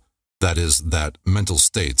possible, that is, that mental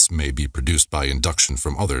states may be produced by induction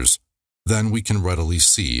from others, then we can readily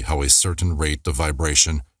see how a certain rate of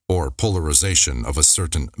vibration or polarization of a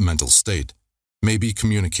certain mental state may be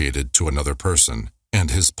communicated to another person,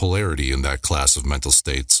 and his polarity in that class of mental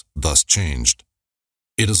states thus changed.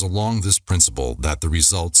 It is along this principle that the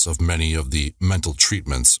results of many of the mental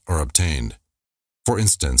treatments are obtained. For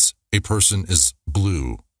instance, a person is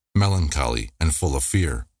blue, melancholy, and full of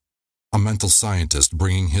fear. A mental scientist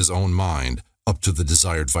bringing his own mind up to the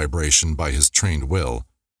desired vibration by his trained will,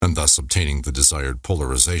 and thus obtaining the desired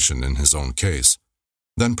polarization in his own case,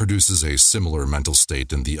 then produces a similar mental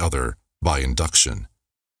state in the other by induction,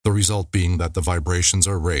 the result being that the vibrations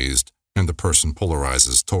are raised and the person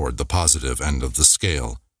polarizes toward the positive end of the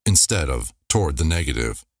scale instead of toward the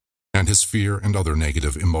negative, and his fear and other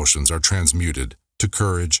negative emotions are transmuted to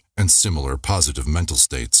courage and similar positive mental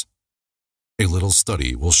states. A little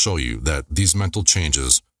study will show you that these mental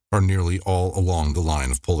changes are nearly all along the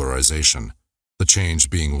line of polarization, the change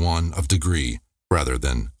being one of degree rather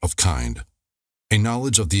than of kind. A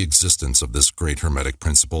knowledge of the existence of this great Hermetic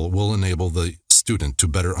principle will enable the student to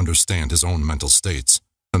better understand his own mental states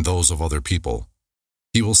and those of other people.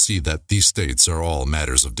 He will see that these states are all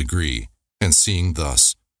matters of degree, and seeing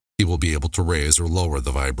thus, he will be able to raise or lower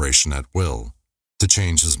the vibration at will, to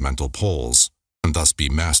change his mental poles, and thus be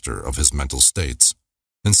master of his mental states,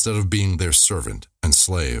 instead of being their servant and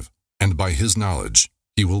slave, and by his knowledge,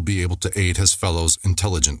 he will be able to aid his fellows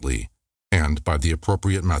intelligently, and by the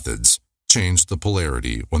appropriate methods, change the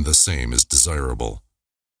polarity when the same is desirable.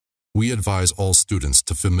 We advise all students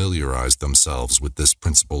to familiarize themselves with this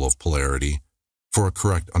principle of polarity, for a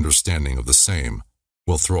correct understanding of the same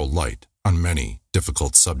will throw light on many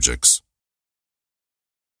difficult subjects.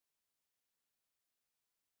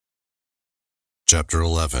 Chapter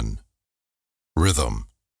 11. Rhythm.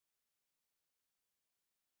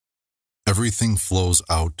 Everything flows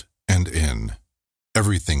out and in.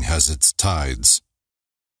 Everything has its tides.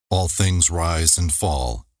 All things rise and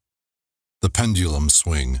fall. The pendulum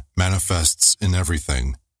swing manifests in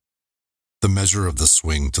everything. The measure of the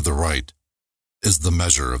swing to the right is the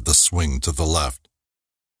measure of the swing to the left.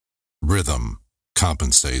 Rhythm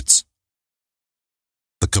compensates.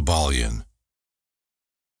 The KYBALION.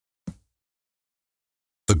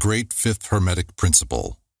 The great fifth Hermetic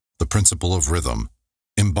principle, the principle of rhythm,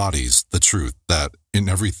 embodies the truth that in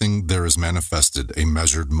everything there is manifested a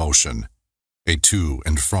measured motion, a to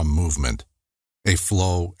and from movement, a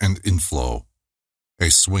flow and inflow, a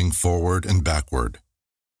swing forward and backward,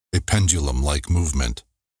 a pendulum-like movement,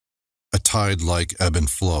 a tide-like ebb and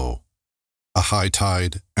flow, a high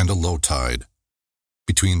tide and a low tide,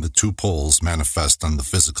 between the two poles manifest on the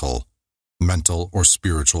physical, mental, or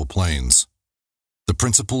spiritual planes. The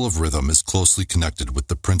principle of rhythm is closely connected with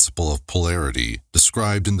the principle of polarity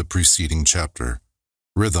described in the preceding chapter.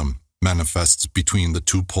 Rhythm manifests between the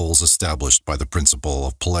two poles established by the principle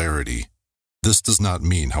of polarity. This does not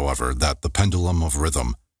mean, however, that the pendulum of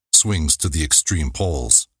rhythm swings to the extreme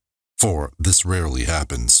poles, for this rarely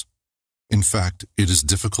happens. In fact, it is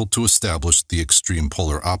difficult to establish the extreme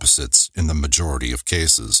polar opposites in the majority of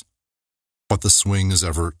cases. But the swing is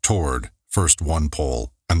ever toward first one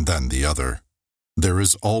pole and then the other. There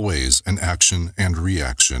is always an action and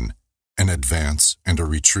reaction, an advance and a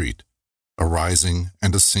retreat, a rising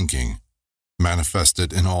and a sinking,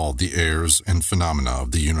 manifested in all the airs and phenomena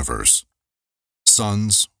of the universe.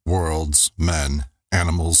 Suns, worlds, men,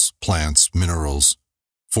 animals, plants, minerals,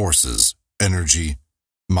 forces, energy,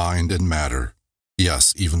 mind and matter,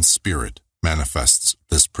 yes, even spirit, manifests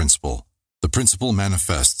this principle. The principle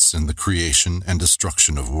manifests in the creation and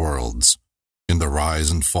destruction of worlds, in the rise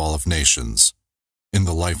and fall of nations, in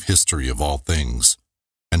the life history of all things,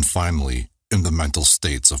 and finally, in the mental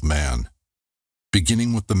states of man.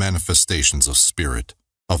 Beginning with the manifestations of spirit,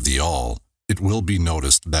 of the all, it will be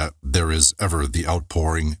noticed that there is ever the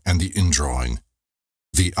outpouring and the indrawing,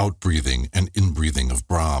 the outbreathing and inbreathing of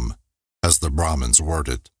Brahm, as the Brahmins word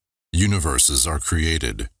it. Universes are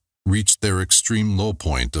created, reach their extreme low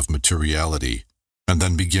point of materiality, and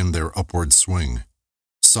then begin their upward swing.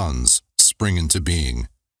 Suns spring into being,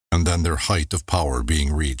 and then their height of power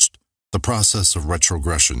being reached, the process of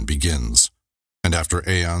retrogression begins, and after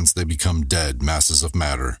aeons they become dead masses of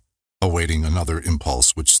matter, awaiting another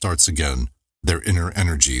impulse which starts again their inner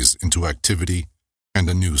energies into activity, and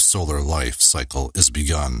a new solar life cycle is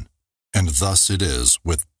begun. And thus it is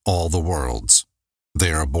with all the worlds.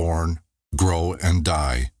 They are born, grow, and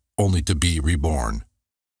die, only to be reborn.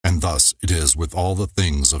 And thus it is with all the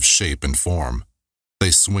things of shape and form.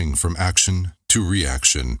 They swing from action to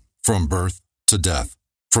reaction, from birth to death,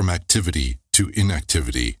 from activity to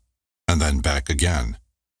inactivity, and then back again.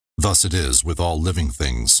 Thus it is with all living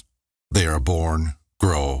things. They are born,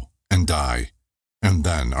 grow, and die, and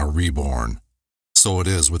then are reborn. So it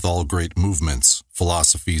is with all great movements,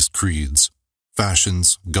 philosophies, creeds,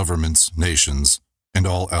 fashions, governments, nations, and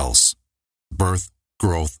all else. Birth,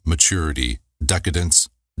 growth, maturity, decadence,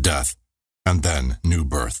 death, and then new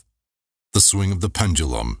birth. The swing of the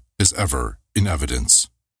pendulum is ever in evidence.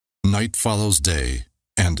 Night follows day,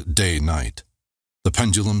 and day night. The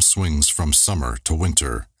pendulum swings from summer to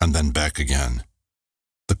winter, and then back again.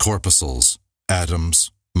 The corpuscles,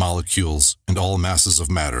 atoms, molecules, and all masses of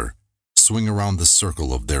matter swing around the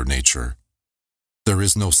circle of their nature. There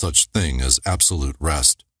is no such thing as absolute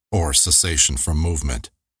rest or cessation from movement,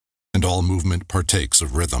 and all movement partakes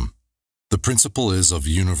of rhythm. The principle is of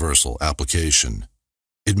universal application.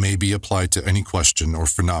 It may be applied to any question or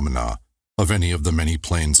phenomena of any of the many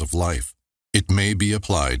planes of life. It may be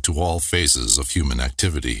applied to all phases of human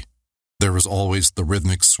activity. There is always the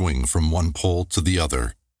rhythmic swing from one pole to the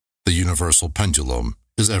other. The universal pendulum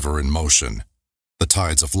is ever in motion. The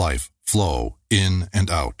tides of life flow in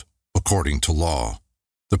and out, according to law.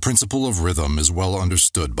 The principle of rhythm is well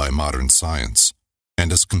understood by modern science,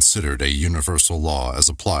 and is considered a universal law as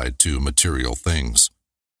applied to material things.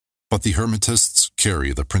 But the Hermetists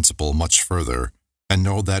carry the principle much further, and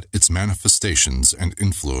know that its manifestations and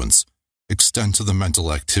influence extend to the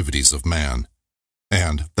mental activities of man,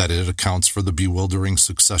 and that it accounts for the bewildering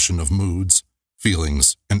succession of moods,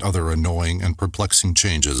 feelings, and other annoying and perplexing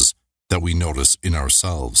changes that we notice in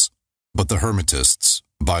ourselves. But the Hermetists,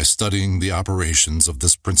 by studying the operations of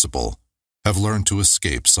this principle, have learned to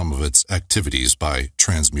escape some of its activities by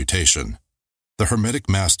transmutation. The Hermetic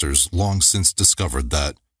masters long since discovered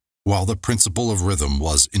that, while the principle of rhythm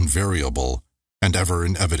was invariable and ever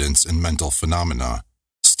in evidence in mental phenomena,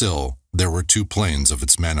 still there were two planes of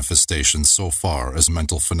its manifestation so far as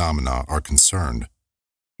mental phenomena are concerned.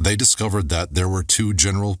 They discovered that there were two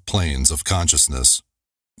general planes of consciousness,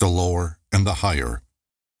 the lower and the higher,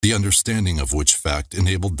 the understanding of which fact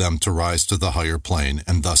enabled them to rise to the higher plane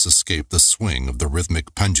and thus escape the swing of the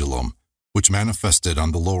rhythmic pendulum which manifested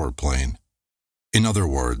on the lower plane. In other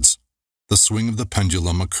words, the swing of the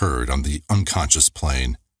pendulum occurred on the unconscious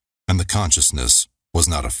plane, and the consciousness was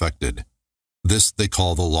not affected. This they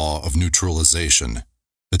call the law of neutralization.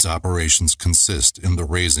 Its operations consist in the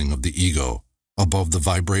raising of the ego above the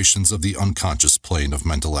vibrations of the unconscious plane of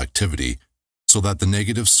mental activity, so that the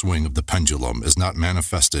negative swing of the pendulum is not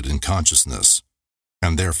manifested in consciousness,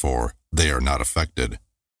 and therefore they are not affected.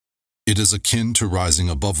 It is akin to rising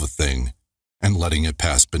above a thing and letting it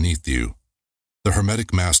pass beneath you. The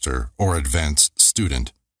Hermetic master or advanced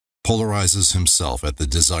student polarizes himself at the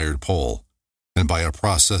desired pole, and by a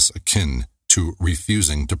process akin to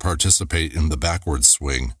refusing to participate in the backward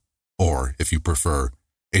swing, or, if you prefer,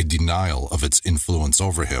 a denial of its influence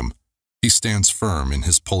over him, he stands firm in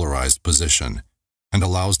his polarized position and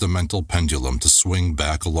allows the mental pendulum to swing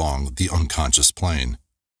back along the unconscious plane.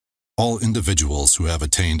 All individuals who have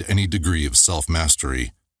attained any degree of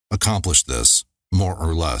self-mastery accomplish this, more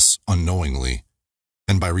or less, unknowingly,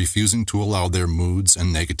 and by refusing to allow their moods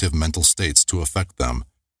and negative mental states to affect them,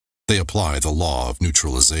 they apply the law of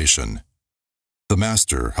neutralization. The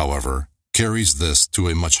master, however, carries this to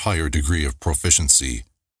a much higher degree of proficiency,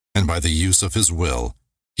 and by the use of his will,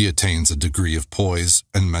 he attains a degree of poise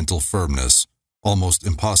and mental firmness almost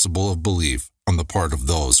impossible of belief on the part of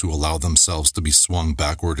those who allow themselves to be swung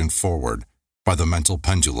backward and forward by the mental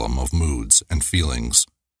pendulum of moods and feelings.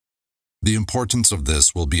 The importance of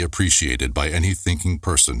this will be appreciated by any thinking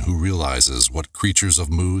person who realizes what creatures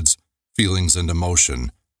of moods, feelings, and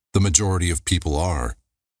emotion the majority of people are,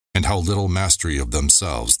 and how little mastery of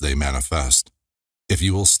themselves they manifest. If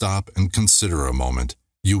you will stop and consider a moment,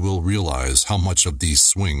 you will realize how much of these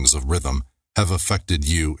swings of rhythm have affected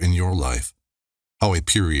you in your life, how a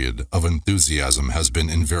period of enthusiasm has been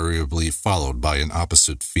invariably followed by an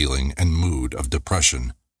opposite feeling and mood of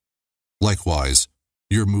depression. Likewise,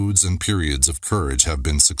 your moods and periods of courage have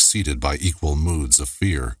been succeeded by equal moods of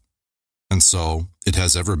fear. And so, it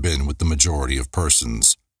has ever been with the majority of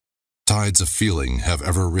persons. Tides of feeling have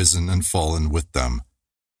ever risen and fallen with them,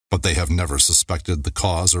 but they have never suspected the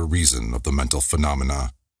cause or reason of the mental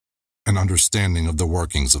phenomena. An understanding of the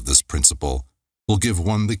workings of this principle will give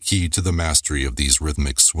one the key to the mastery of these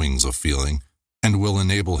rhythmic swings of feeling, and will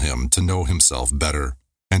enable him to know himself better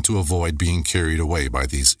and to avoid being carried away by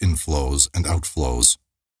these inflows and outflows.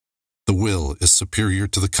 The will is superior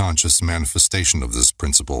to the conscious manifestation of this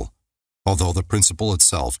principle, although the principle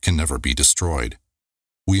itself can never be destroyed.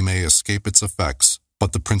 We may escape its effects,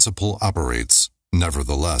 but the principle operates,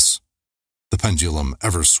 nevertheless. The pendulum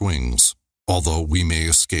ever swings, although we may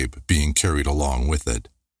escape being carried along with it.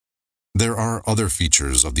 There are other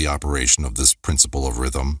features of the operation of this principle of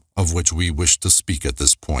rhythm, of which we wish to speak at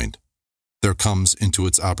this point. There comes into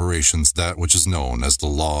its operations that which is known as the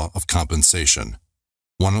law of compensation.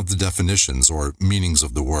 One of the definitions or meanings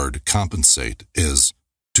of the word compensate is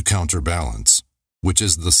to counterbalance, which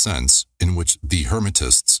is the sense in which the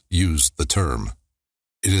Hermetists use the term.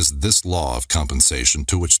 It is this law of compensation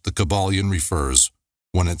to which the KYBALION refers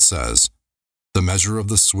when it says, "The measure of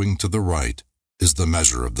the swing to the right is the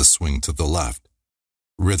measure of the swing to the left."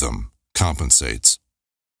 Rhythm compensates.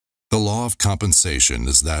 The law of compensation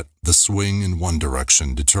is that the swing in one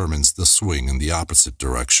direction determines the swing in the opposite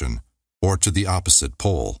direction, or to the opposite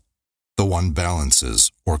pole. The one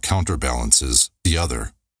balances or counterbalances the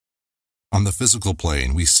other. On the physical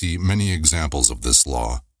plane, we see many examples of this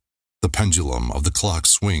law. The pendulum of the clock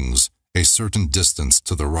swings a certain distance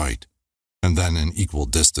to the right, and then an equal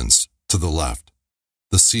distance to the left.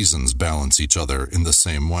 The seasons balance each other in the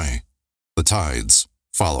same way. The tides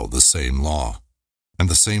follow the same law, and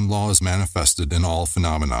the same law is manifested in all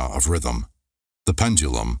phenomena of rhythm. The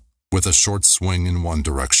pendulum, with a short swing in one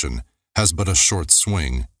direction, has but a short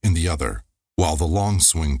swing in the other, while the long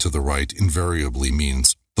swing to the right invariably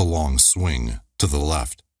means the long swing to the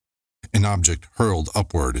left. An object hurled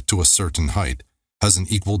upward to a certain height has an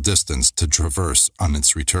equal distance to traverse on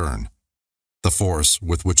its return. The force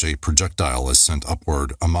with which a projectile is sent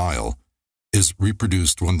upward a mile is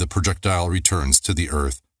reproduced when the projectile returns to the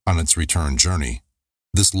earth on its return journey.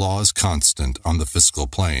 This law is constant on the physical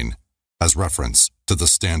plane, as reference to the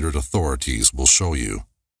standard authorities will show you.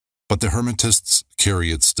 But the Hermetists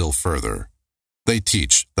carry it still further. They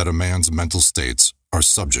teach that a man's mental states are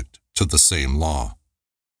subject to the same law.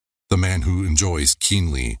 The man who enjoys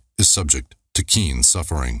keenly is subject to keen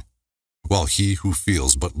suffering, while he who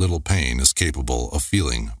feels but little pain is capable of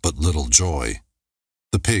feeling but little joy.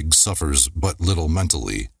 The pig suffers but little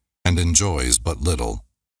mentally and enjoys but little.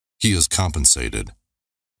 He is compensated.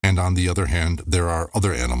 And on the other hand, there are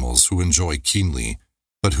other animals who enjoy keenly,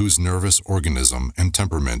 but whose nervous organism and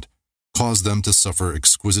temperament cause them to suffer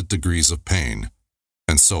exquisite degrees of pain,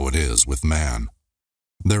 and so it is with man.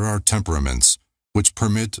 There are temperaments which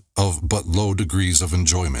permit of but low degrees of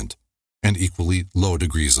enjoyment, and equally low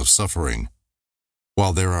degrees of suffering,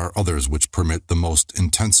 while there are others which permit the most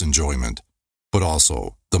intense enjoyment, but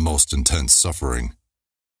also the most intense suffering.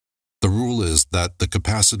 The rule is that the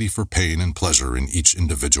capacity for pain and pleasure in each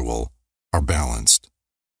individual are balanced.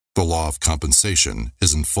 The law of compensation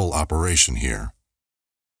is in full operation here.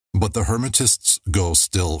 But the Hermetists go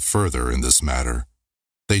still further in this matter.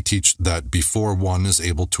 They teach that before one is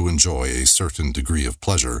able to enjoy a certain degree of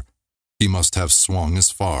pleasure, he must have swung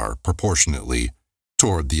as far, proportionately,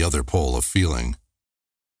 toward the other pole of feeling.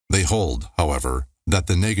 They hold, however, that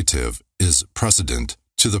the negative is precedent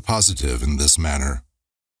to the positive in this manner.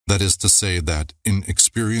 That is to say that in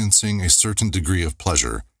experiencing a certain degree of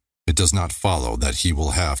pleasure, it does not follow that he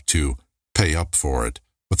will have to pay up for it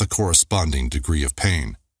with a corresponding degree of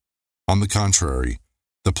pain. On the contrary,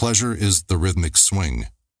 the pleasure is the rhythmic swing,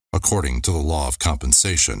 according to the law of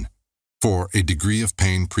compensation, for a degree of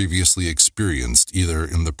pain previously experienced either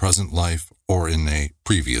in the present life or in a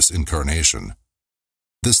previous incarnation.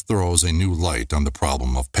 This throws a new light on the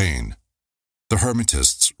problem of pain. The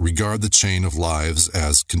Hermetists regard the chain of lives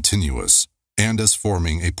as continuous and as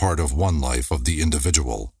forming a part of one life of the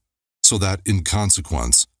individual, so that in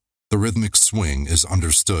consequence, the rhythmic swing is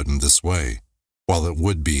understood in this way, while it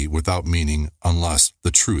would be without meaning unless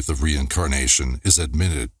the truth of reincarnation is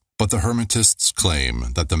admitted. But the Hermetists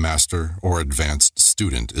claim that the master or advanced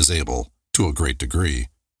student is able, to a great degree,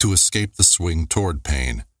 to escape the swing toward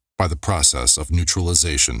pain by the process of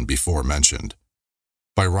neutralization before mentioned.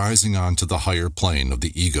 By rising on to the higher plane of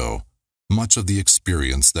the ego, much of the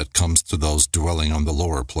experience that comes to those dwelling on the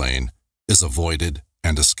lower plane is avoided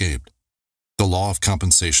and escaped. The law of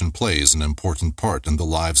compensation plays an important part in the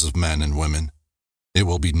lives of men and women. It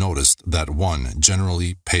will be noticed that one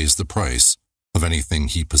generally pays the price of anything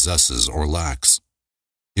he possesses or lacks.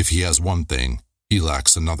 If he has one thing, he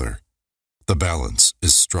lacks another. The balance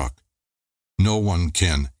is struck. No one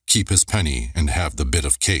can keep his penny and have the bit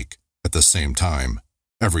of cake at the same time.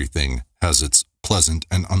 Everything has its pleasant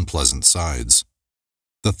and unpleasant sides.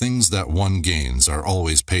 The things that one gains are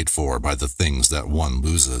always paid for by the things that one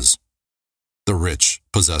loses. The rich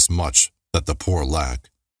possess much that the poor lack,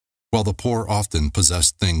 while the poor often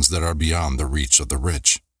possess things that are beyond the reach of the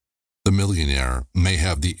rich. The millionaire may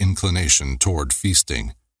have the inclination toward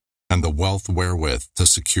feasting, and the wealth wherewith to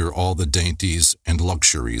secure all the dainties and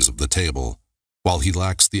luxuries of the table, while he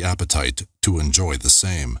lacks the appetite to enjoy the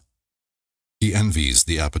same. He envies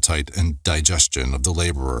the appetite and digestion of the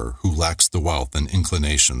laborer who lacks the wealth and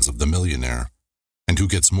inclinations of the millionaire, and who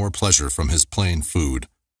gets more pleasure from his plain food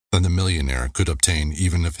than the millionaire could obtain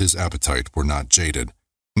even if his appetite were not jaded,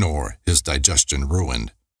 nor his digestion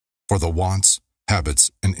ruined, for the wants,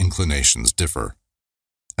 habits, and inclinations differ.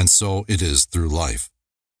 And so it is through life.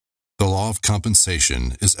 The law of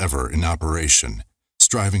compensation is ever in operation,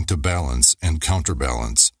 striving to balance and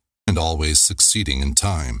counterbalance, and always succeeding in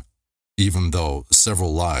time, even though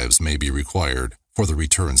several lives may be required for the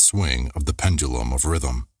return swing of the pendulum of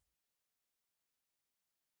rhythm.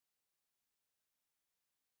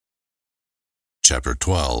 Chapter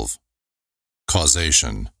 12.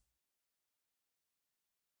 Causation.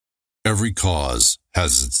 Every cause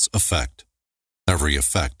has its effect. Every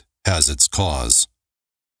effect has its cause.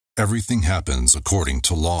 Everything happens according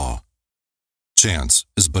to law. Chance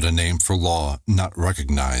is but a name for law not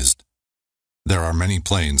recognized. There are many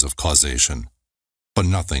planes of causation, but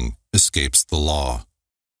nothing escapes the law.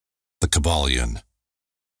 The KYBALION.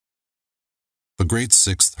 The great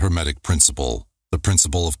sixth Hermetic principle, the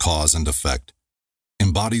principle of cause and effect,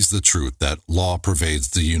 embodies the truth that law pervades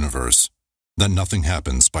the universe, that nothing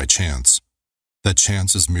happens by chance, that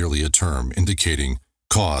chance is merely a term indicating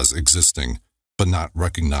cause existing, but not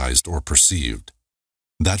recognized or perceived.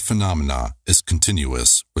 That phenomena is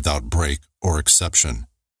continuous without break or exception.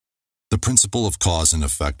 The principle of cause and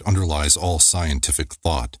effect underlies all scientific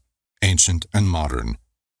thought, ancient and modern,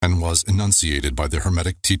 and was enunciated by the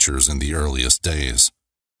Hermetic teachers in the earliest days.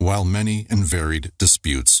 While many and varied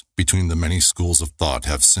disputes between the many schools of thought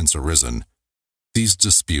have since arisen, these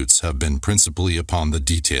disputes have been principally upon the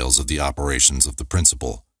details of the operations of the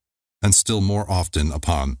principle, and still more often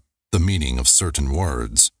upon the meaning of certain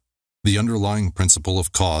words. The underlying principle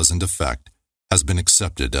of cause and effect has been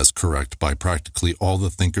accepted as correct by practically all the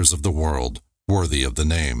thinkers of the world worthy of the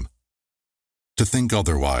name. To think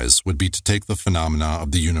otherwise would be to take the phenomena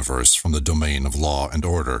of the universe from the domain of law and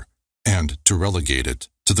order, and to relegate it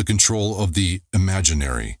to the control of the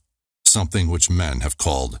imaginary, something which men have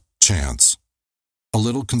called chance. A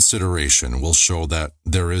little consideration will show that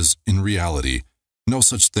there is, in reality, no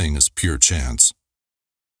such thing as pure chance.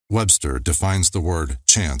 Webster defines the word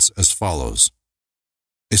chance as follows: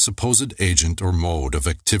 a supposed agent or mode of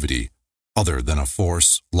activity other than a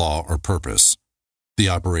force, law, or purpose, the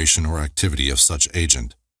operation or activity of such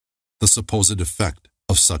agent, the supposed effect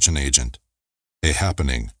of such an agent, a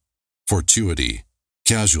happening, fortuity,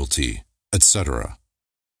 casualty, etc.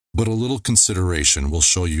 But a little consideration will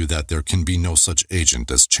show you that there can be no such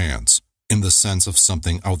agent as chance, in the sense of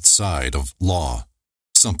something outside of law,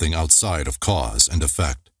 something outside of cause and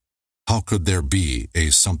effect. How could there be a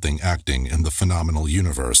something acting in the phenomenal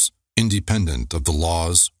universe, independent of the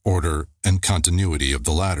laws, order, and continuity of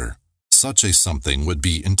the latter? Such a something would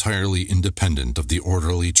be entirely independent of the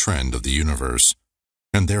orderly trend of the universe,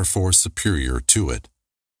 and therefore superior to it.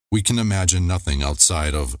 We can imagine nothing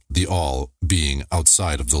outside of the all being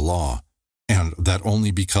outside of the law, and that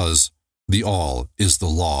only because the all is the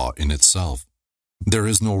law in itself. There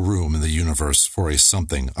is no room in the universe for a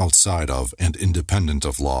something outside of and independent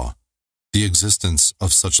of law. The existence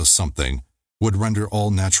of such a something would render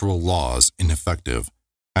all natural laws ineffective,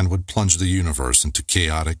 and would plunge the universe into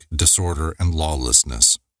chaotic disorder and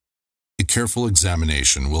lawlessness. A careful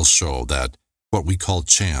examination will show that what we call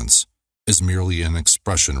chance is merely an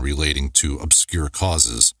expression relating to obscure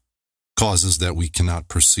causes, causes that we cannot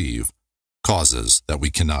perceive, causes that we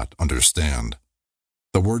cannot understand.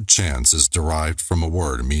 The word chance is derived from a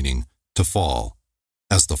word meaning to fall,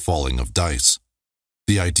 as the falling of dice.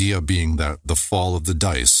 The idea being that the fall of the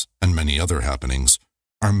dice and many other happenings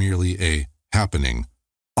are merely a happening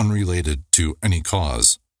unrelated to any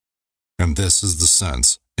cause, and this is the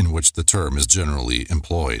sense in which the term is generally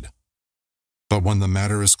employed. But when the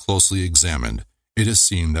matter is closely examined, it is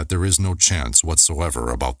seen that there is no chance whatsoever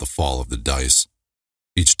about the fall of the dice.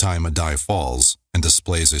 Each time a die falls and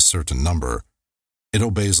displays a certain number, it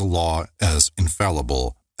obeys a law as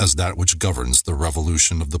infallible as that which governs the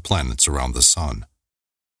revolution of the planets around the sun.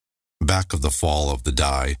 Back of the fall of the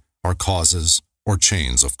die are causes or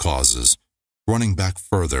chains of causes, running back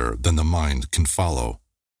further than the mind can follow.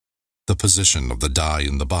 The position of the die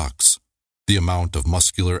in the box, the amount of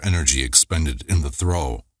muscular energy expended in the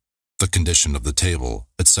throw, the condition of the table,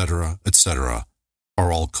 etc., etc.,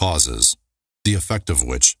 are all causes, the effect of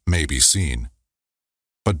which may be seen.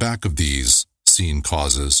 But back of these seen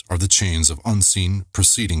causes are the chains of unseen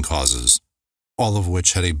preceding causes, all of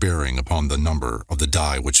which had a bearing upon the number of the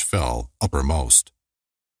die which fell uppermost.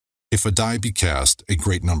 If a die be cast a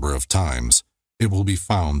great number of times, it will be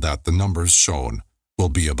found that the numbers shown will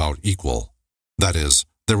be about equal. That is,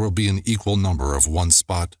 there will be an equal number of 1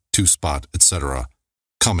 spot, 2 spot, etc.,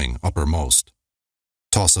 coming uppermost.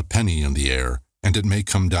 Toss a penny in the air, and it may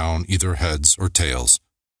come down either heads or tails,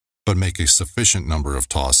 but make a sufficient number of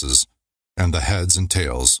tosses, and the heads and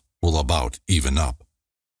tails will about even up.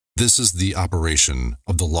 This is the operation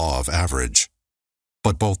of the law of average.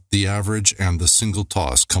 But both the average and the single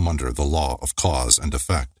toss come under the law of cause and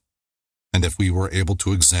effect. And if we were able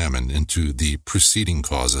to examine into the preceding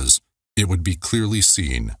causes, it would be clearly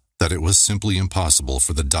seen that it was simply impossible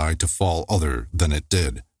for the die to fall other than it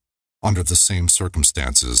did, under the same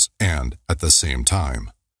circumstances and at the same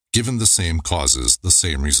time. Given the same causes, the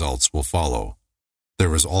same results will follow.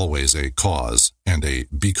 There is always a cause and a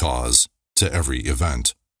because to every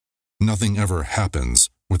event. Nothing ever happens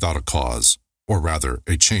without a cause, or rather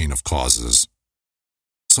a chain of causes.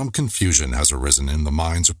 Some confusion has arisen in the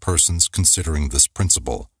minds of persons considering this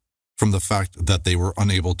principle, from the fact that they were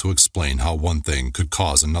unable to explain how one thing could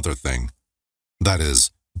cause another thing, that is,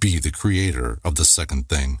 be the creator of the second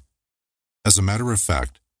thing. As a matter of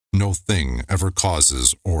fact, no thing ever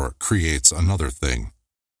causes or creates another thing.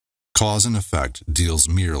 Cause and effect deals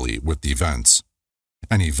merely with events.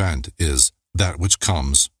 An event is that which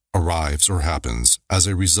comes, arrives, or happens as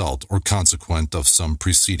a result or consequent of some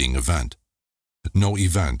preceding event. No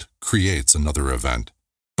event creates another event,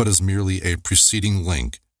 but is merely a preceding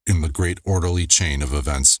link in the great orderly chain of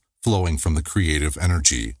events flowing from the creative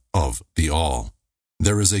energy of the All.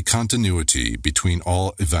 There is a continuity between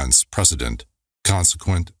all events precedent,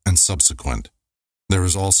 consequent, and subsequent. There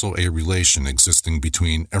is also a relation existing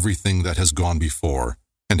between everything that has gone before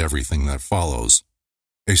and everything that follows.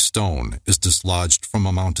 A stone is dislodged from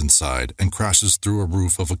a mountainside and crashes through a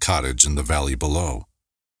roof of a cottage in the valley below.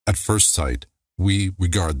 At first sight, we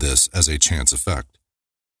regard this as a chance effect.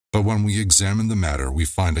 But when we examine the matter, we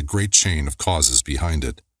find a great chain of causes behind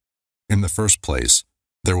it. In the first place,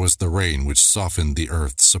 there was the rain which softened the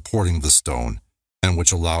earth supporting the stone and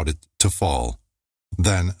which allowed it to fall.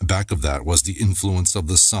 Then, back of that was the influence of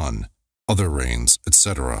the sun, other rains,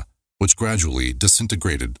 etc., which gradually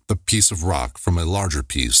disintegrated the piece of rock from a larger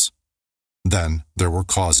piece. Then there were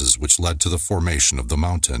causes which led to the formation of the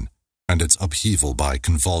mountain and its upheaval by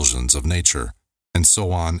convulsions of nature, and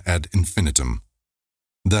so on ad infinitum.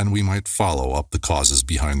 Then we might follow up the causes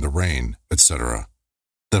behind the rain, etc.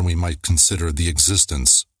 Then we might consider the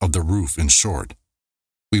existence of the roof in short.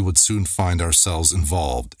 We would soon find ourselves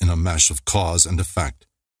involved in a mesh of cause and effect,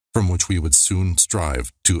 from which we would soon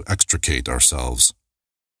strive to extricate ourselves.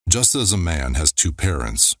 Just as a man has 2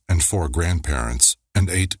 parents, and 4 grandparents, and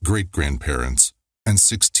 8 great-grandparents, and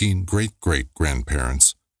 16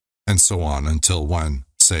 great-great-grandparents, and so on until when,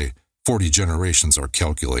 say, 40 generations are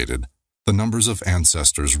calculated, the numbers of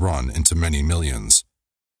ancestors run into many millions.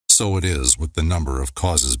 So it is with the number of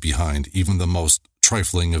causes behind even the most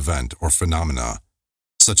trifling event or phenomena,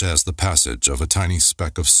 such as the passage of a tiny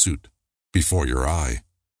speck of soot before your eye.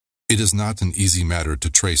 It is not an easy matter to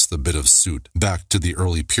trace the bit of soot back to the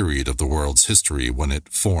early period of the world's history when it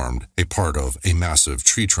formed a part of a massive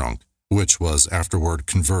tree trunk, which was afterward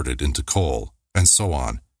converted into coal, and so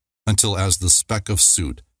on, until as the speck of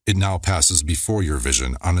soot, it now passes before your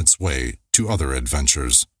vision on its way to other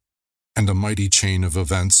adventures. And a mighty chain of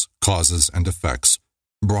events, causes, and effects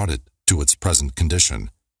brought it to its present condition,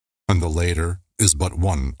 and the later is but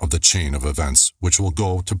one of the chain of events which will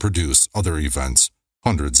go to produce other events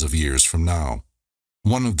hundreds of years from now.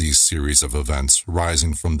 One of these series of events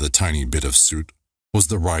rising from the tiny bit of soot was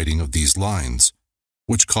the writing of these lines,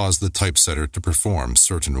 which caused the typesetter to perform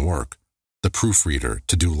certain work, the proofreader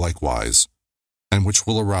to do likewise, and which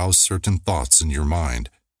will arouse certain thoughts in your mind,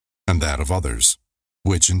 and that of others,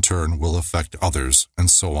 which in turn will affect others, and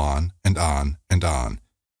so on, and on, and on,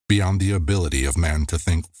 beyond the ability of man to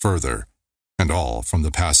think further, and all from the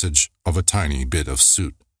passage of a tiny bit of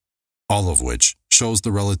soot, all of which shows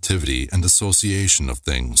the relativity and association of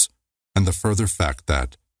things, and the further fact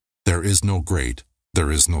that there is no great,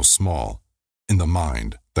 there is no small, in the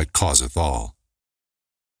mind that causeth all.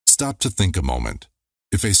 Stop to think a moment.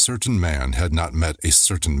 If a certain man had not met a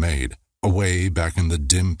certain maid, away back in the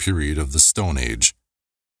dim period of the Stone Age,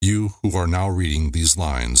 you who are now reading these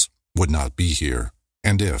lines would not be here,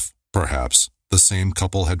 and if, perhaps, the same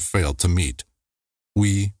couple had failed to meet,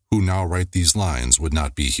 we who now write these lines would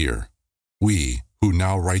not be here. We who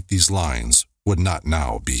now write these lines would not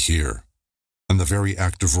now be here. And the very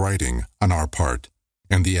act of writing on our part,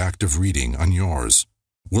 and the act of reading on yours,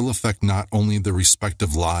 will affect not only the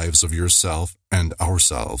respective lives of yourself and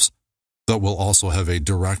ourselves, but will also have a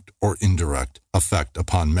direct or indirect effect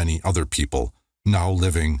upon many other people now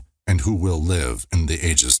living and who will live in the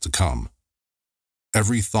ages to come.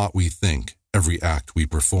 Every thought we think, every act we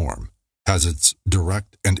perform, has its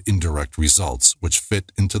direct and indirect results which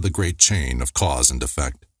fit into the great chain of cause and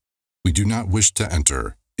effect. We do not wish to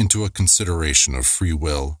enter into a consideration of free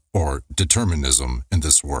will or determinism in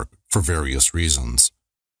this work for various reasons.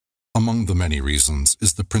 Among the many reasons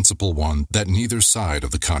is the principal one that neither side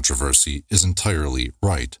of the controversy is entirely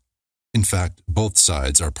right. In fact, both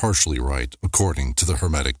sides are partially right according to the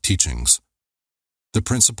Hermetic teachings. The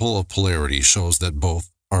principle of polarity shows that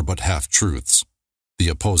both are but half-truths, the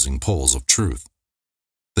opposing poles of truth.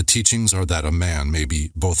 The teachings are that a man may be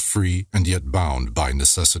both free and yet bound by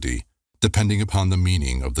necessity, depending upon the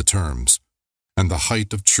meaning of the terms, and the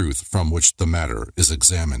height of truth from which the matter is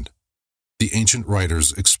examined. The ancient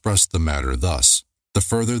writers expressed the matter thus: the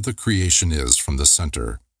further the creation is from the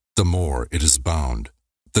center, the more it is bound.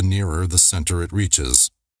 The nearer the center it reaches,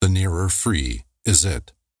 the nearer free is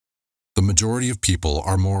it. The majority of people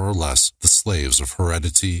are more or less the slaves of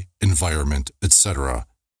heredity, environment, etc.,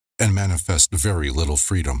 and manifest very little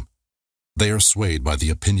freedom. They are swayed by the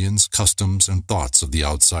opinions, customs, and thoughts of the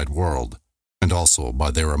outside world, and also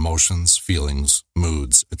by their emotions, feelings,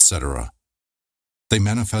 moods, etc. They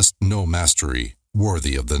manifest no mastery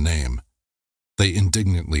worthy of the name. They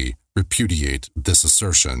indignantly repudiate this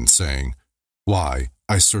assertion, saying, "Why,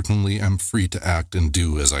 I certainly am free to act and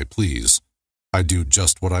do as I please. I do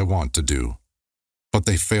just what I want to do." But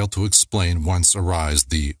they fail to explain whence arise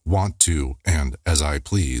the want to and as I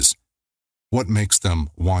please. What makes them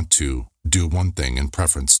want to do one thing in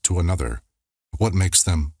preference to another? What makes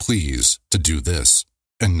them please to do this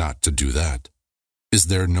and not to do that? Is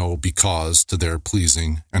there no because to their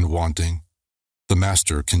pleasing and wanting? The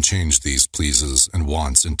master can change these pleases and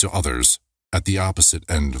wants into others at the opposite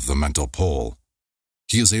end of the mental pole.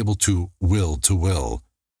 He is able to will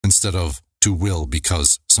instead of to will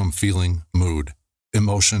because some feeling, mood,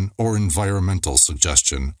 emotion, or environmental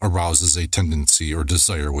suggestion arouses a tendency or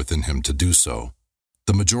desire within him to do so.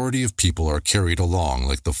 The majority of people are carried along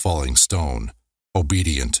like the falling stone,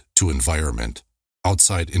 obedient to environment,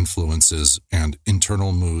 outside influences, and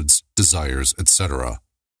internal moods, desires, etc.,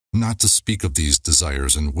 not to speak of these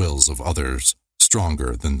desires and wills of others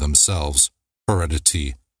stronger than themselves,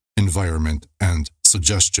 heredity, environment, and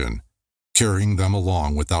suggestion, carrying them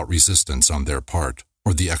along without resistance on their part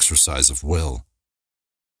or the exercise of will.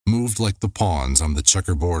 Moved like the pawns on the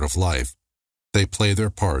checkerboard of life, they play their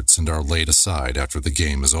parts and are laid aside after the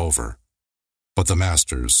game is over. But the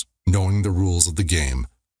masters, knowing the rules of the game,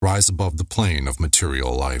 rise above the plane of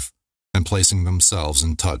material life, and placing themselves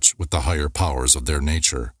in touch with the higher powers of their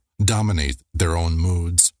nature, dominate their own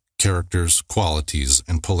moods, characters, qualities,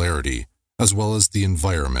 and polarity, as well as the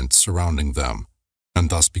environment surrounding them, and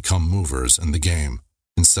thus become movers in the game,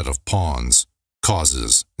 instead of pawns,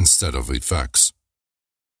 causes instead of effects.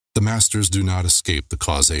 The masters do not escape the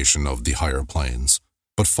causation of the higher planes,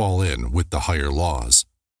 but fall in with the higher laws,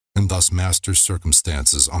 and thus master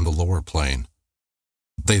circumstances on the lower plane.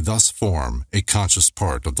 They thus form a conscious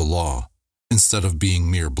part of the law, instead of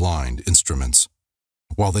being mere blind instruments.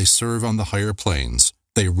 While they serve on the higher planes,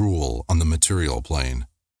 they rule on the material plane.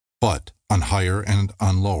 But on higher and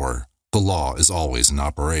on lower, the law is always in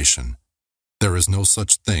operation. There is no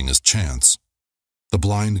such thing as chance. The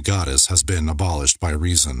blind goddess has been abolished by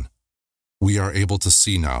reason. We are able to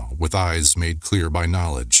see now, with eyes made clear by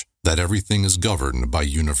knowledge, that everything is governed by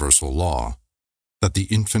universal law, that the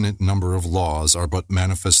infinite number of laws are but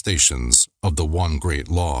manifestations of the one great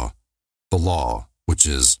law, the law which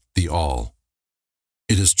is the All.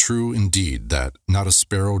 It is true indeed that not a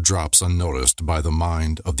sparrow drops unnoticed by the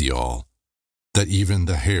mind of the All, that even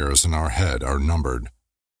the hairs in our head are numbered.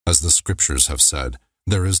 As the scriptures have said,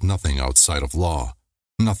 there is nothing outside of law,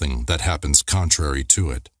 nothing that happens contrary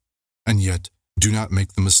to it. And yet, do not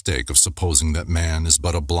make the mistake of supposing that man is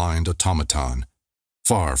but a blind automaton.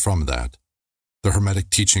 Far from that. The Hermetic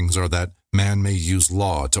teachings are that man may use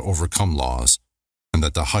law to overcome laws, and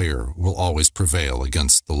that the higher will always prevail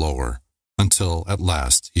against the lower, until at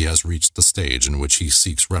last he has reached the stage in which he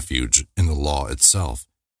seeks refuge in the law itself,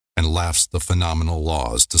 and laughs the phenomenal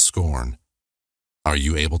laws to scorn. Are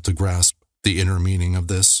you able to grasp the inner meaning of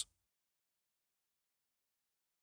this?